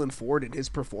out Jalen Ford and his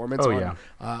performance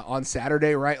on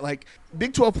Saturday, right? Like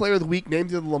Big 12 Player of the Week, named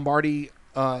to the Lombardi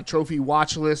Trophy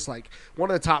watch list, like one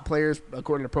of the top players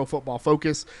according to Pro Football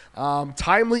Focus.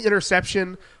 Timely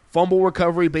interception, fumble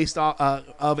recovery based off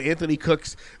of Anthony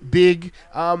Cook's big.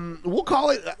 We'll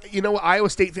call it. Iowa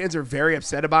State fans are very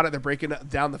upset about it. They're breaking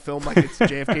down the film like it's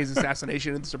JFK's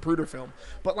assassination and the Zapruder film.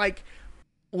 But like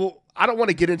well, I don't want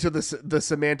to get into the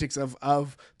semantics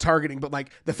of targeting, but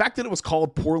like the fact that it was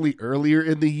called poorly earlier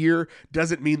in the year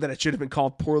doesn't mean that it should have been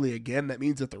called poorly again. That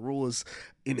means that the rule is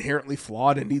inherently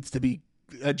flawed and needs to be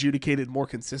adjudicated more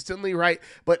consistently, right?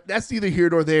 But that's neither here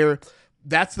nor there.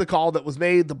 That's the call that was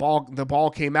made. The ball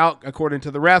came out according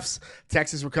to the refs.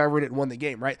 Texas recovered it and won the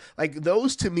game, right? Like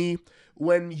those to me,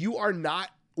 when you are not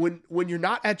when you're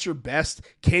not at your best,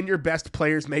 can your best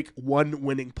players make one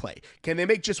winning play? Can they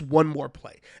make just one more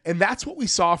play? And that's what we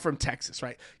saw from Texas,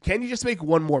 right? Can you just make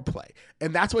one more play?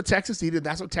 And that's what Texas needed.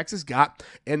 That's what Texas got.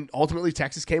 And ultimately,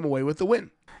 Texas came away with the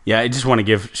win. Yeah, I just want to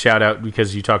give shout out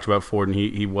because you talked about Ford and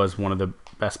he was one of the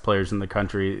best players in the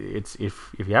country. It's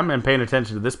if you haven't been paying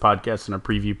attention to this podcast and our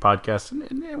preview podcast,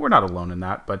 and we're not alone in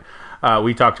that, but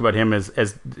we talked about him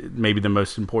as maybe the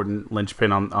most important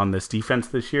linchpin on this defense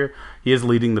this year. He is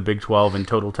leading the Big 12 in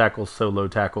total tackles, solo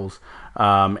tackles,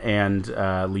 and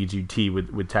leads UT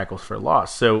with tackles for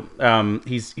loss. So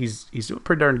he's doing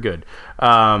pretty darn good.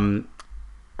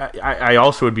 I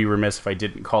also would be remiss if I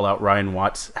didn't call out Ryan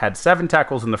Watts. Had 7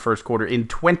 tackles in the first quarter in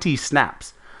 20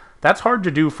 snaps. That's hard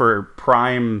to do for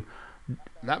prime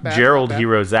Gerald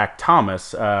hero Zach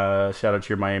Thomas. Shout out to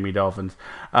your Miami Dolphins.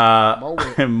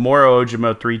 Moro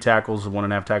Ojimo, 3 tackles,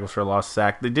 1.5 tackles for a lost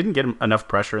sack. They didn't get enough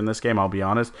pressure in this game, I'll be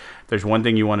honest. There's one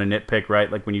thing you want to nitpick,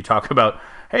 right? Like when you talk about,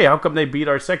 hey, how come they beat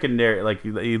our secondary? Like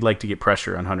you'd like to get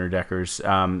pressure on Hunter Deckers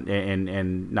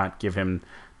and not give him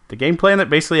the game plan that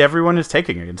basically everyone is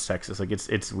taking against Texas. Like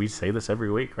it's we say this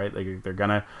every week, right? Like they're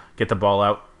gonna get the ball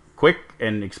out quick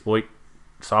and exploit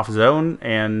soft zone,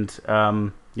 and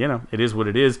it is what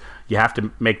it is. You have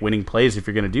to make winning plays if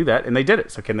you're going to do that, and they did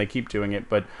it. So can they keep doing it?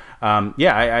 But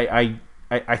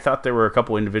I thought there were a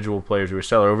couple individual players who were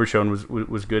stellar. Overshone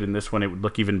was good in this one. It would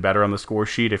look even better on the score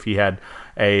sheet if he had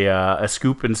a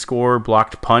scoop and score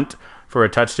blocked punt for a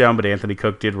touchdown, but Anthony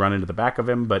Cook did run into the back of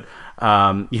him. But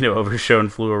Overshone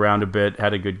flew around a bit,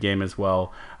 had a good game as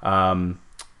well.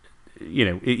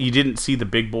 You didn't see the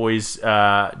big boys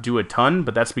do a ton,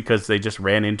 but that's because they just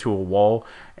ran into a wall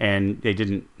and they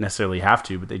didn't necessarily have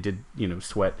to, but they did,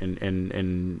 Sweat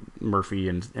and Murphy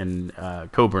and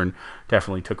Coburn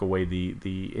definitely took away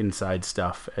the inside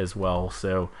stuff as well.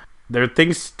 So there are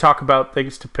things to talk about,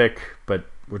 things to pick, but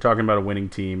we're talking about a winning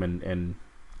team, and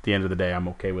at the end of the day, I'm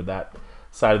okay with that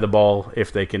side of the ball.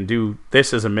 If they can do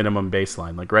this as a minimum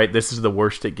baseline, like, right, this is the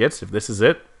worst it gets. If this is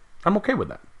it, I'm okay with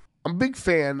that. I'm a big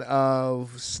fan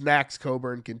of Snacks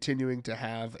Coburn continuing to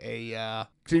have a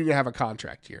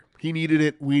contract here. He needed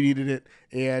it, we needed it,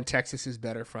 and Texas is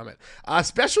better from it.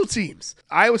 Special teams.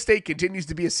 Iowa State continues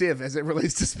to be a sieve as it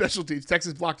relates to special teams.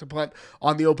 Texas blocked a punt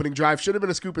on the opening drive. Should have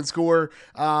been a scoop and score.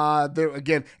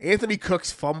 Again, Anthony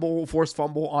Cook's forced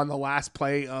fumble on the last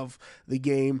play of the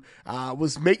game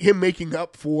was him making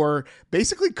up for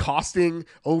basically costing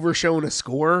Overshone a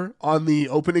score on the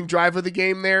opening drive of the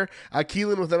game there.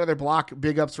 Keelan with another block.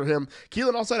 Big ups for him.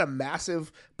 Keelan also had a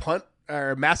massive punt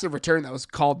or massive return that was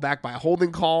called back by a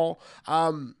holding call.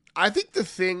 I think the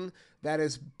thing that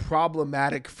is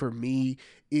problematic for me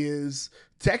is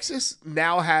Texas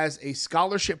now has a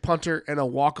scholarship punter and a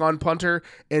walk-on punter,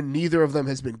 and neither of them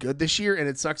has been good this year. And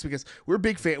it sucks because we are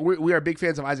big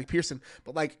fans of Isaac Pearson,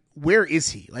 but like, where is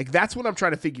he? Like, that's what I'm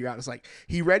trying to figure out. It's like,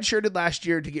 he redshirted last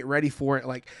year to get ready for it.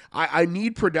 Like, I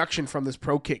need production from this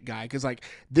pro kick guy, because like,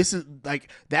 this is like,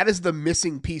 that is the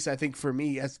missing piece, I think, for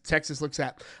me, as Texas looks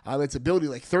at its ability.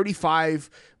 Like 35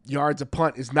 yards a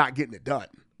punt is not getting it done.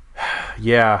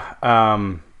 Yeah.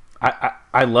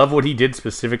 I love what he did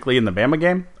specifically in the Bama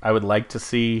game. I would like to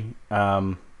see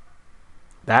that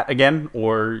again,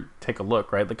 or take a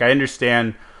look, right? Like, I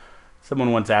understand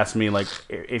someone once asked me, like,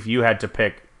 if you had to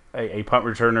pick a punt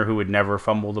returner who would never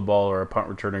fumble the ball, or a punt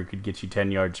returner who could get you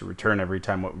 10 yards to return every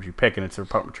time, what would you pick? And it's a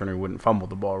punt returner who wouldn't fumble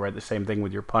the ball, right? The same thing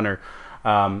with your punter.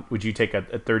 Would you take a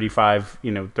 35,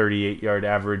 38-yard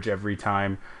average every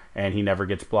time, and he never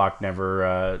gets blocked,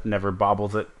 never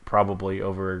bobbles it, probably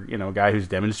over, a guy who's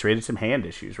demonstrated some hand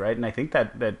issues, right? And I think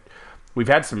that we've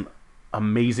had some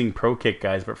amazing pro kick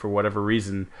guys, but for whatever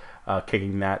reason,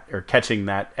 kicking that or catching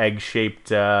that egg-shaped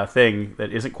thing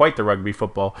that isn't quite the rugby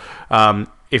football,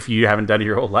 if you haven't done it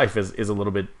your whole life, is a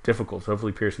little bit difficult. So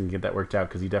hopefully Pearson can get that worked out,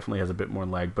 because he definitely has a bit more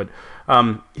leg. But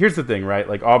here's the thing, right?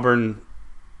 Like, Auburn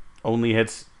only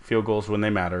hits field goals when they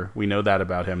matter. We know that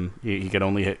about him. He can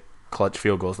only hit clutch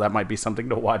field goals. That might be something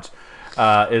to watch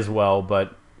as well.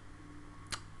 But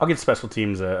I'll give special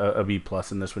teams a B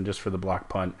plus in this one, just for the block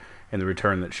punt and the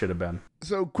return that should have been.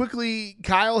 So quickly,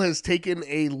 Kyle has taken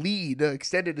a lead,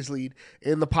 extended his lead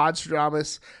in the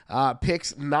Podstradamus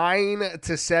picks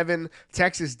 9-7.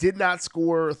 Texas did not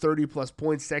score 30 plus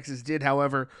points. Texas did,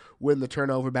 however, win the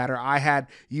turnover battle. I had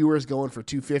Ewers going for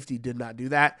 250, did not do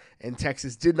that, and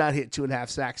Texas did not hit 2.5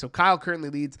 sacks. So Kyle currently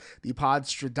leads the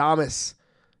Podstradamus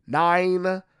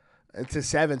 9-7.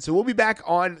 So we'll be back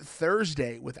on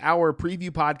Thursday with our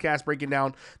preview podcast breaking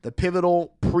down the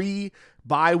pivotal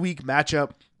pre-bye week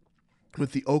matchup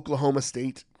with the Oklahoma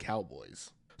State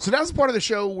Cowboys. So now's the part of the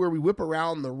show where we whip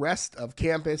around the rest of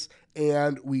campus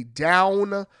and we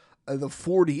down the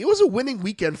 40. It was a winning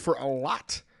weekend for a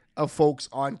lot of folks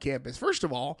on campus. First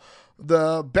of all,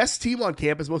 the best team on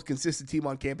campus, most consistent team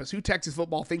on campus, who Texas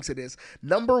football thinks it is,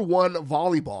 number 1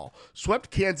 volleyball,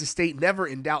 swept Kansas State, never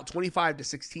in doubt,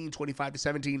 25-16,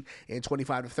 25-17, and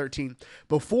 25-13,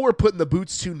 before putting the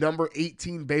boots to number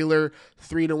 18 Baylor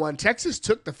 3-1. Texas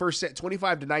took the first set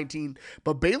 25-19,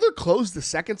 but Baylor closed the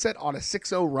second set on a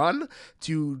 6-0 run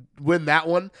to win that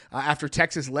one after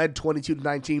Texas led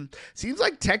 22-19. Seems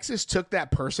like Texas took that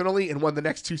personally and won the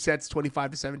next 2 sets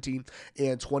 25-17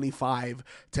 and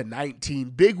 25-19.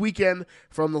 Big weekend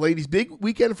from the ladies. Big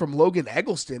weekend from Logan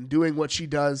Eggleston doing what she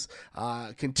does,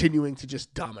 continuing to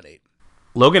just dominate.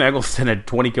 Logan Eggleston had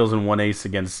 20 kills and 1 ace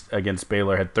against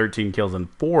Baylor, had 13 kills and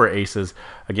 4 aces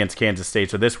against Kansas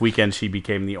State. So this weekend she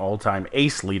became the all-time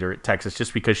ace leader at Texas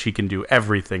just because she can do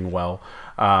everything well,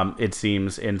 it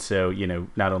seems. And so,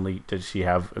 not only does she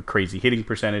have a crazy hitting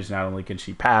percentage, not only can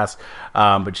she pass,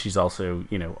 but she's also,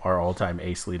 our all-time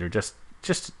ace leader. Just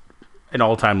an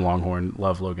all-time Longhorn.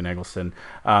 Love Logan Eggleston.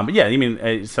 But yeah,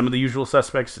 some of the usual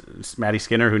suspects. Maddie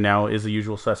Skinner, who now is a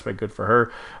usual suspect, good for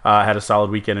her, had a solid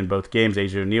weekend in both games.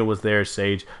 Asia O'Neal was there.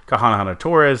 Sage Kahanahana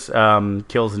Torres,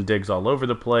 kills and digs all over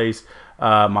the place.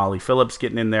 Molly Phillips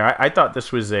getting in there. I thought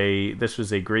this was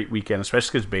a great weekend,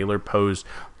 especially because Baylor posed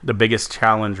the biggest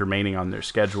challenge remaining on their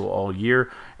schedule all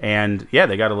year. And yeah,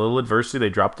 they got a little adversity. They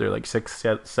dropped their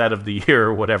 6th set of the year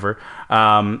or whatever.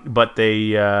 But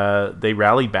they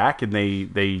rallied back and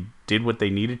they did what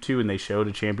they needed to, and they showed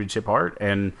a championship heart.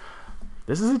 And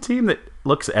this is a team that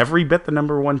looks every bit the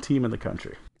number 1 team in the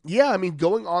country. Yeah,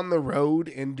 going on the road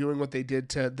and doing what they did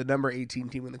to the number 18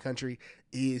 team in the country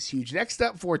is huge. Next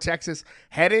up for Texas,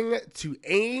 heading to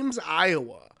Ames,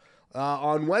 Iowa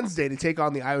on Wednesday to take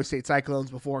on the Iowa State Cyclones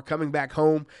before coming back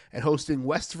home and hosting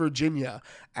West Virginia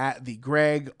at the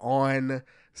Greg on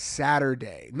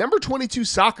Saturday. Number 22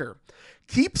 Soccer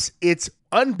keeps its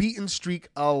unbeaten streak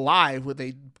alive with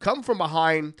a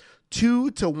come-from-behind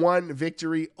 2-1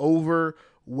 victory over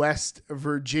West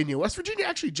Virginia. West Virginia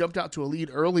actually jumped out to a lead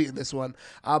early in this one,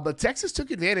 but Texas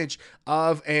took advantage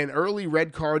of an early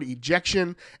red card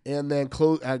ejection and then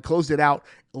closed it out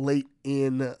late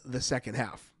in the second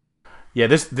half. Yeah,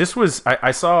 this was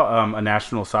I saw a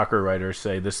national soccer writer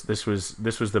say this was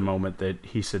the moment that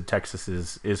he said Texas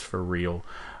is for real.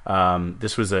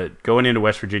 This was going into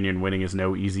West Virginia and winning is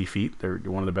no easy feat. They're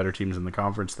one of the better teams in the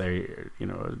conference. They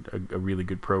a really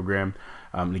good program.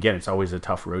 And again, it's always a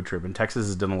tough road trip. And Texas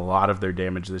has done a lot of their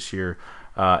damage this year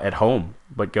at home,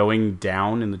 but going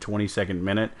down in the 22nd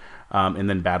minute and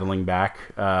then battling back,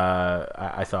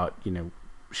 I thought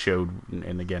showed,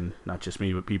 and again, not just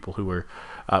me, but people who were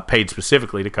paid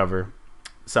specifically to cover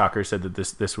soccer said that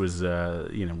this was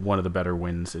one of the better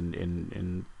wins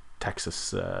in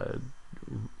Texas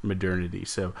modernity.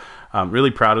 So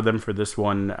really proud of them for this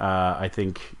one. I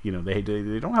think they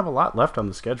don't have a lot left on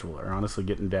the schedule. They're honestly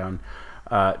getting down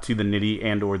to the nitty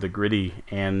and or the gritty,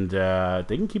 and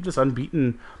they can keep this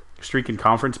unbeaten streak in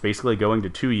conference basically going to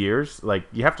 2 years. Like,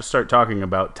 you have to start talking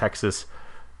about Texas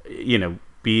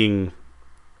being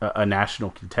a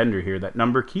national contender here. That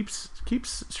number keeps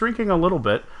shrinking a little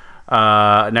bit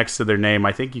next to their name.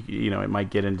 I think it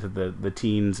might get into the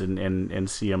teens and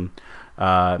see them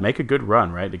make a good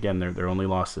run. Right, again, their only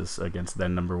losses against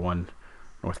then number 1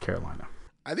 North Carolina.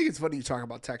 I think it's funny you talk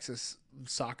about Texas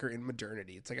soccer in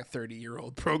modernity. It's like a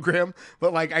 30-year-old program,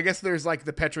 but I guess there's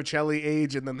the Petrocelli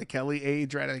age and then the Kelly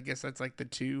age, right? I guess that's the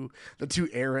two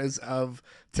eras of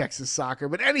Texas soccer.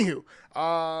 But anywho,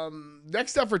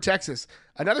 next up for Texas,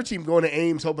 another team going to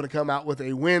Ames, hoping to come out with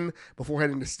a win before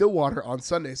heading to Stillwater on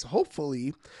Sunday. So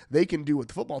hopefully they can do what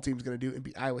the football team's going to do and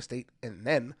beat Iowa State and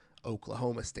then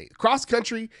Oklahoma State. Cross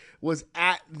country was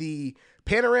at the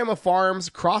Panorama Farms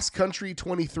Cross Country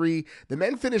 23. The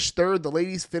men finished 3rd. The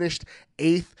ladies finished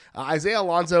 8th. Isaiah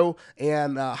Alonso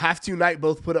and Have-To Knight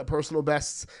both put up personal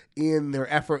bests in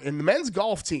their effort. And the men's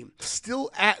golf team still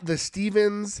at the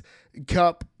Stevens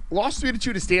Cup lost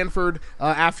 3-2 to Stanford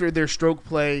after their stroke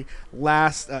play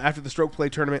after the stroke play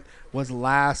tournament was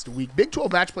last week. Big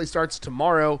 12 match play starts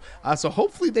tomorrow, so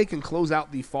hopefully they can close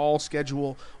out the fall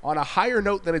schedule on a higher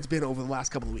note than it's been over the last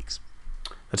couple of weeks.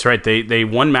 That's right. They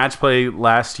won match play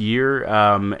last year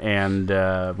and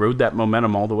rode that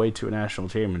momentum all the way to a national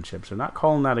championship. So not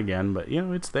calling that again, but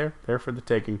it's there for the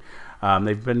taking.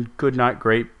 They've been good, not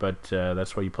great, but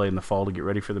that's why you play in the fall to get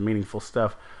ready for the meaningful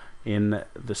stuff in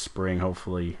the spring.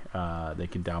 Hopefully they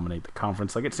can dominate the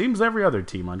conference like it seems every other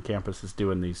team on campus is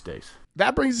doing these days.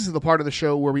 That brings us to the part of the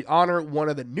show where we honor one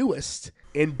of the newest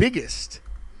and biggest,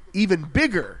 even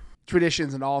bigger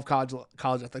traditions in all of college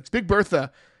athletics, Big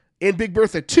Bertha and Big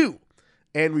Bertha 2.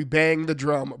 And we bang the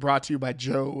drum, brought to you by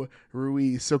Joe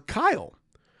Ruiz. So Kyle,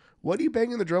 what are you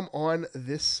banging the drum on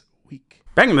this week?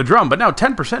 Banging the drum, but now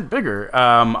 10% bigger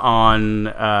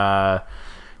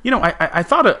I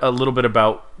thought a little bit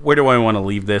about where do I want to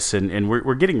leave this, and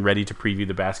we're getting ready to preview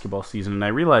the basketball season, and I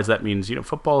realize that means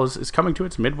football is coming to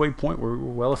its midway point. We're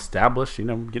well established,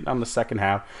 getting on the second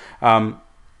half, and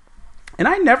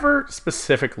I never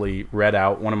specifically read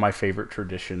out one of my favorite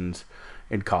traditions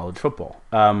in college football.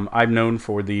 I'm known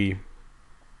for the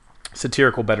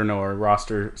satirical Better Know Our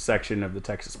Roster section of the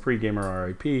Texas Pregamer,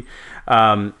 RIP,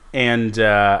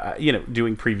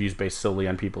 doing previews based solely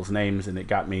on people's names, and it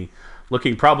got me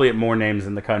looking probably at more names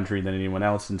in the country than anyone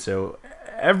else. And so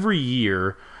every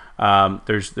year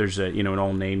there's an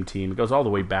all name team. It goes all the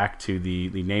way back to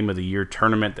the name of the year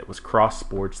tournament that was cross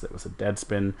sports, that was a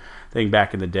Deadspin thing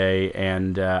back in the day.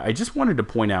 And I just wanted to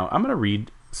point out, I'm going to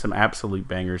read some absolute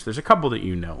bangers. There's a couple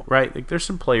that right? Like there's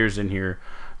some players in here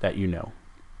that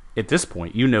at this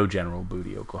point, General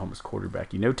Booty, Oklahoma's quarterback.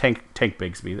 Tank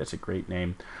Bigsby. That's a great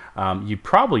name. You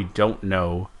probably don't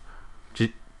know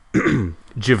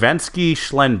Javensky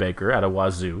Schlenbaker out of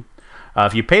Wazoo.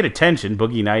 If you paid attention,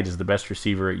 Boogie Knight is the best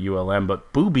receiver at ULM,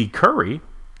 but Booby Curry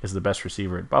is the best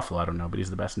receiver at Buffalo. I don't know, but he's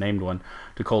the best named one.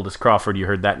 To Coldus Crawford, you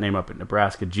heard that name up at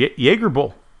Nebraska. Jaeger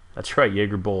Bull. That's right,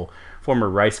 Jaeger Bull. Former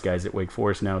Rice guys at Wake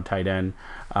Forest, now tight end.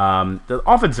 The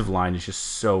offensive line is just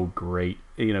so great.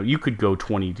 You could go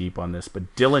 20 deep on this,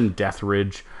 but Dylan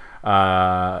Deathridge,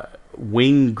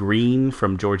 Wing Green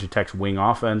from Georgia Tech's wing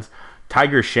offense,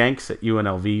 Tiger Shanks at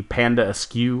UNLV, Panda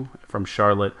Askew from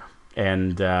Charlotte,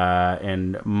 and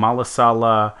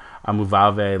Malasala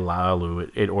Amuvave Lalu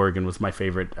at Oregon was my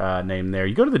favorite name there.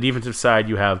 You go to the defensive side,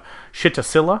 you have Shitta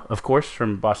Silla, of course,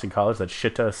 from Boston College. That's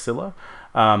Shitta Silla.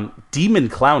 Demon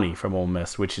Clowney from Ole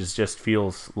Miss, which just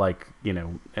feels like, I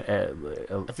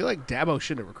feel like Dabo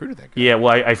shouldn't have recruited that guy. Yeah,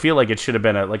 well, I feel like it should have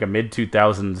been a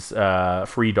mid-2000s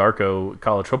free Darko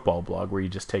college football blog where you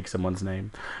just take someone's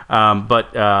name.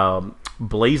 But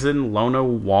Blazin Lono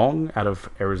Wong out of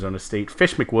Arizona State.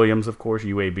 Fish McWilliams, of course,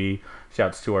 UAB.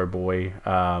 Shouts to our boy,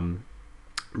 Burn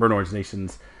Orange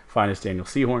Nation's finest Daniel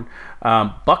Sehorn.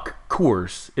 Buck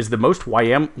Coors is the most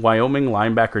Wyoming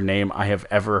linebacker name I have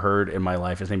ever heard in my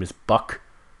life. His name is Buck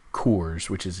Coors,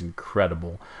 which is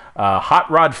incredible. Hot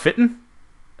Rod Fitton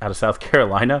out of South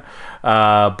Carolina.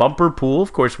 Bumper Pool,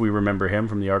 of course, we remember him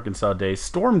from the Arkansas days.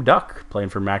 Storm Duck, playing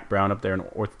for Mac Brown up there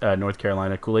in North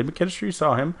Carolina. Kool-Aid McKinstry,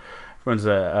 saw him.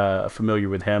 Everyone's familiar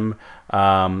with him.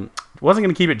 Wasn't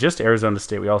going to keep it just Arizona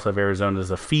State. We also have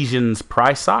Arizona's Ephesians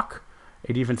Prysock,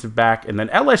 a defensive back. And then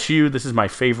LSU, this is my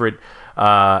favorite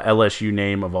LSU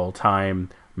name of all time.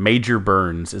 Major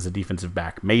Burns is a defensive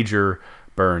back. Major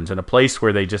Burns. And a place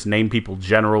where they just name people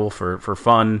General for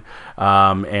fun.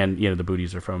 And, the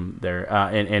booties are from there.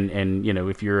 And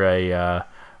if you're a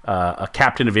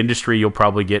captain of industry, you'll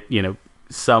probably get,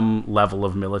 some level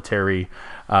of military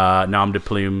nom de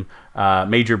plume.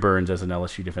 Major Burns as an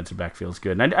LSU defensive back feels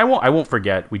good, and I won't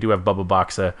forget, we do have Bubba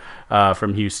Boxa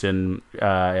from Houston,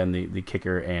 and the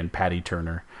kicker, and Patty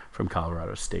Turner from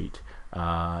Colorado State,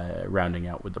 rounding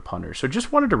out with the punter. So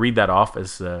just wanted to read that off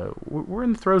as we're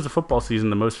in the throes of football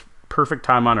season, the most perfect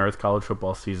time on earth, college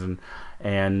football season,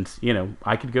 and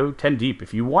I could go 10 deep.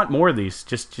 If you want more of these,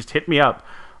 just hit me up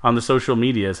on the social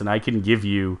medias, and I can give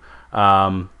you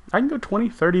I can go 20,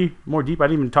 30 more deep. I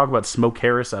didn't even talk about Smoke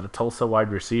Harris out of Tulsa,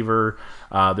 wide receiver.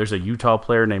 There's a Utah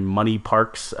player named Money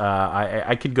Parks.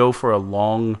 I could go for a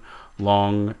long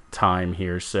time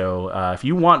here. So if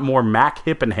you want more Mac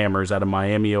Hippenhammers out of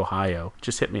Miami, Ohio,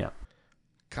 just hit me up.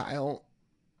 Kyle,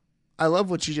 I love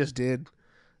what you just did.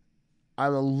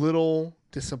 I'm a little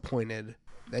disappointed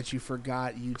that you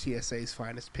forgot UTSA's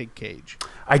finest, Pig Cage.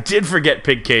 I did forget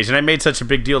Pig Cage, and I made such a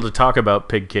big deal to talk about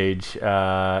Pig Cage in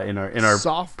our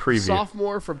preview.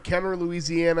 Sophomore from Kenner,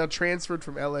 Louisiana, transferred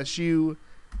from LSU.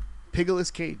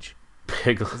 Piglet Cage.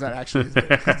 Piglet. Is that actually his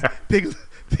name? Pig.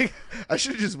 I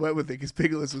should have just went with it because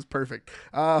Piglet was perfect.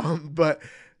 But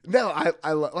No,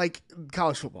 I like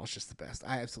college football is just the best.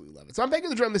 I absolutely love it. So I'm banging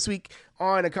the drum this week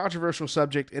on a controversial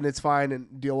subject, and it's fine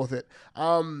and deal with it.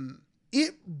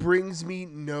 It brings me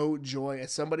no joy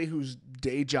as somebody whose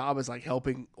day job is like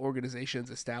helping organizations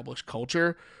establish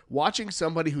culture. Watching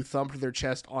somebody who thumped their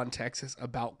chest on Texas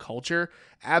about culture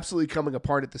absolutely coming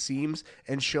apart at the seams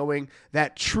and showing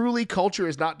that truly culture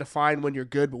is not defined when you're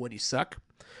good, but when you suck.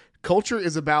 Culture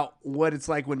is about what it's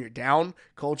like when you're down.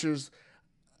 Culture's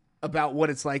about what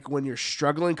it's like when you're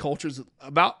struggling. Culture's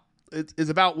about it is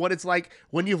about what it's like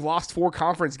when you've lost 4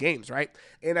 conference games, right?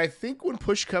 And I think when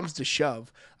push comes to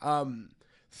shove,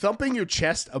 thumping your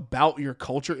chest about your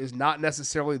culture is not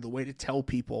necessarily the way to tell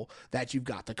people that you've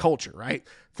got the culture, right?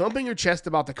 Thumping your chest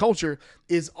about the culture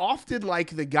is often like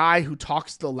the guy who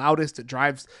talks the loudest, that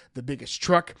drives the biggest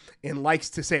truck, and likes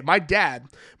to say, my dad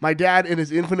in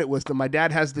his infinite wisdom, my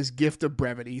dad has this gift of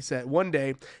brevity. He said one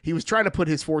day he was trying to put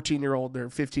his 14-year-old or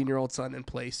 15-year-old son in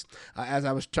place as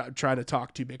I was trying to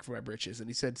talk too big for my britches. And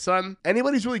he said, son,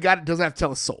 anybody who's really got it doesn't have to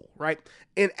tell a soul, right?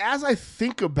 And as I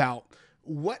think about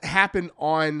what happened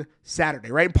on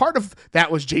Saturday, right? And part of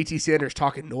that was JT Sanders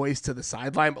talking noise to the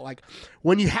sideline. But like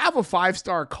when you have a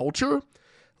 5-star culture,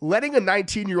 letting a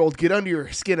 19-year-old get under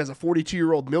your skin as a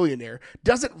 42-year-old millionaire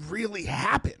doesn't really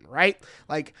happen, right?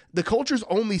 Like the culture's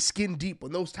only skin deep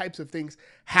when those types of things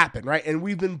happen, right? And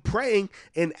we've been praying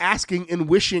and asking and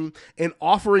wishing and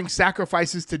offering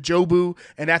sacrifices to Jobu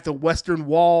and at the Western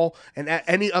Wall and at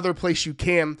any other place you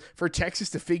can for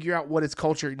Texas to figure out what its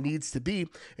culture needs to be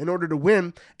in order to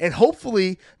win. And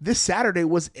hopefully this Saturday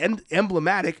was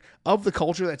emblematic of the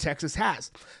culture that Texas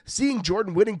has. Seeing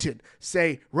Jordan Whittington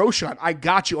say, Roshan, I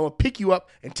got you. I'm going to pick you up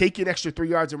and take you an extra 3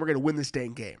 yards and we're going to win this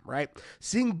dang game, right?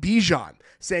 Seeing Bijan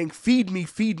saying, feed me,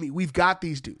 we've got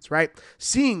these dudes, right?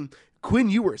 Seeing Quinn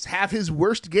Ewers have his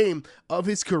worst game of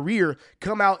his career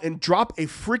come out and drop a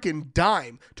freaking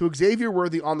dime to Xavier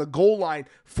Worthy on the goal line,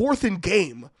 4th and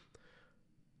game.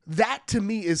 That to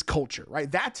me is culture, right?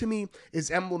 That to me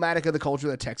is emblematic of the culture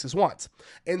that Texas wants.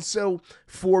 And so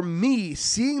for me,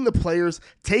 seeing the players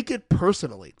take it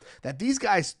personally, that these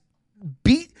guys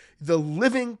beat the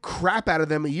living crap out of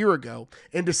them a year ago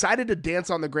and decided to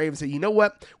dance on the grave and say, you know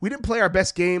what? We didn't play our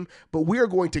best game, but we are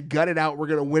going to gut it out. We're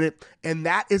going to win it. And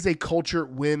that is a culture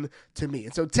win to me.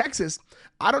 And so Texas,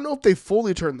 I don't know if they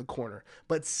fully turned the corner,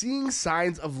 but seeing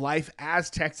signs of life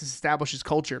as Texas establishes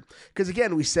culture. Because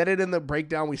again, we said it in the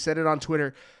breakdown. We said it on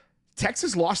Twitter.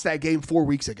 Texas lost that game 4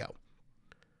 weeks ago.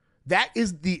 That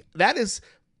is,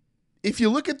 if you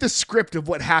look at the script of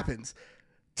what happens,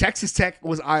 Texas Tech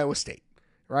was Iowa State,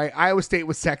 right? Iowa State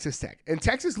was Texas Tech. And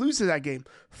Texas loses that game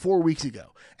 4 weeks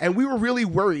ago. And we were really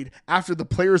worried after the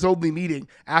players-only meeting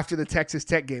after the Texas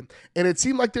Tech game. And it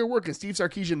seemed like they were working. Steve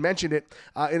Sarkisian mentioned it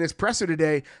in his presser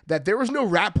today that there was no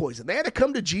rat poison. They had a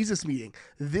come to Jesus meeting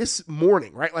this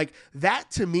morning, right? Like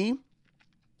that to me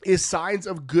is signs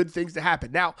of good things to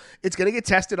happen. Now, it's going to get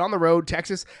tested on the road.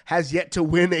 Texas has yet to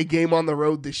win a game on the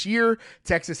road this year.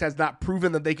 Texas has not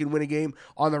proven that they can win a game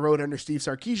on the road under Steve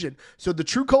Sarkisian. So the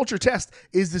true culture test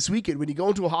is this weekend when you go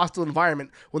into a hostile environment,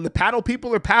 when the paddle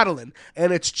people are paddling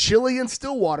and it's chilly in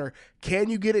Stillwater, can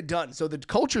you get it done? So the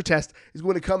culture test is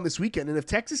going to come this weekend. And if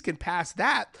Texas can pass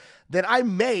that, then I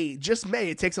may, just may,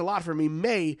 it takes a lot for me,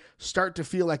 may start to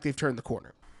feel like they've turned the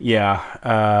corner.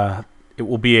 Yeah, it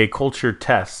will be a culture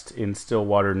test in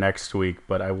Stillwater next week,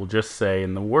 but I will just say,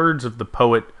 in the words of the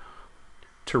poet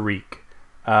Tariq,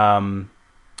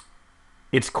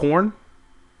 it's corn,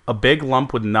 a big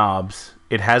lump with knobs.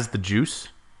 It has the juice.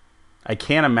 I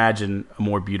can't imagine a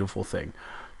more beautiful thing.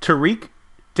 Tariq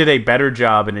did a better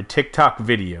job in a TikTok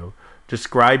video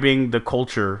describing the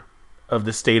culture of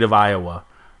the state of Iowa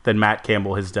than Matt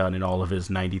Campbell has done in all of his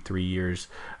 93 years,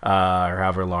 or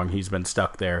however long he's been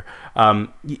stuck there.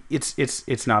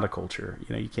 It's not a culture.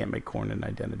 You know, you can't make corn an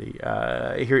identity.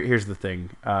 Here's the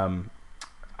thing.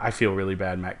 I feel really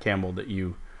bad, Matt Campbell, that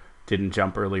you didn't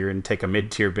jump earlier and take a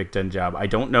mid-tier Big Ten job. I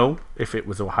don't know if it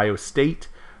was Ohio State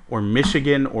or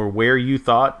Michigan or where you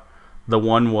thought the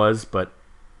one was, but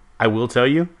I will tell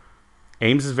you,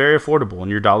 Ames is very affordable, and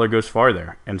your dollar goes far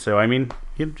there. And so, I mean,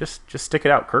 you just stick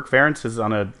it out. Kirk Ferentz is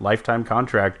on a lifetime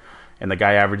contract, and the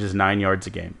guy averages 9 yards a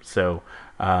game. So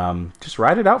just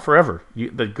ride it out forever.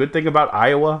 The good thing about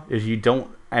Iowa is you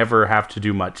don't ever have to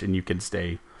do much, and you can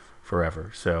stay forever.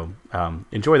 So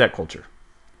enjoy that culture,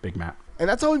 Big Matt. And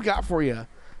that's all we've got for you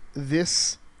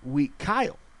this week.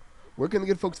 Kyle, where can the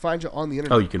good folks find you on the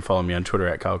internet? Oh, you can follow me on Twitter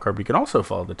at Kyle Carp. You can also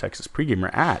follow the Texas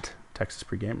Pregamer at Texas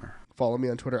Pregamer. Follow me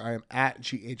on Twitter. I am at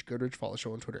GH Goodrich. Follow the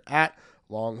show on Twitter at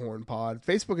Longhorn Pod.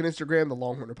 Facebook and Instagram, The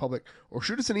Longhorn Republic. Or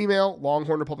shoot us an email,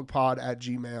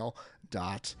 longhornrepublicpod@gmail.com.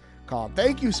 hook'em.com.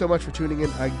 Thank you so much for tuning in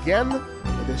again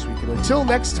this week. And until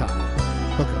next time,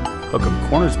 hook 'em. Hook 'em.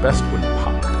 Corner's best when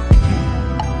pop.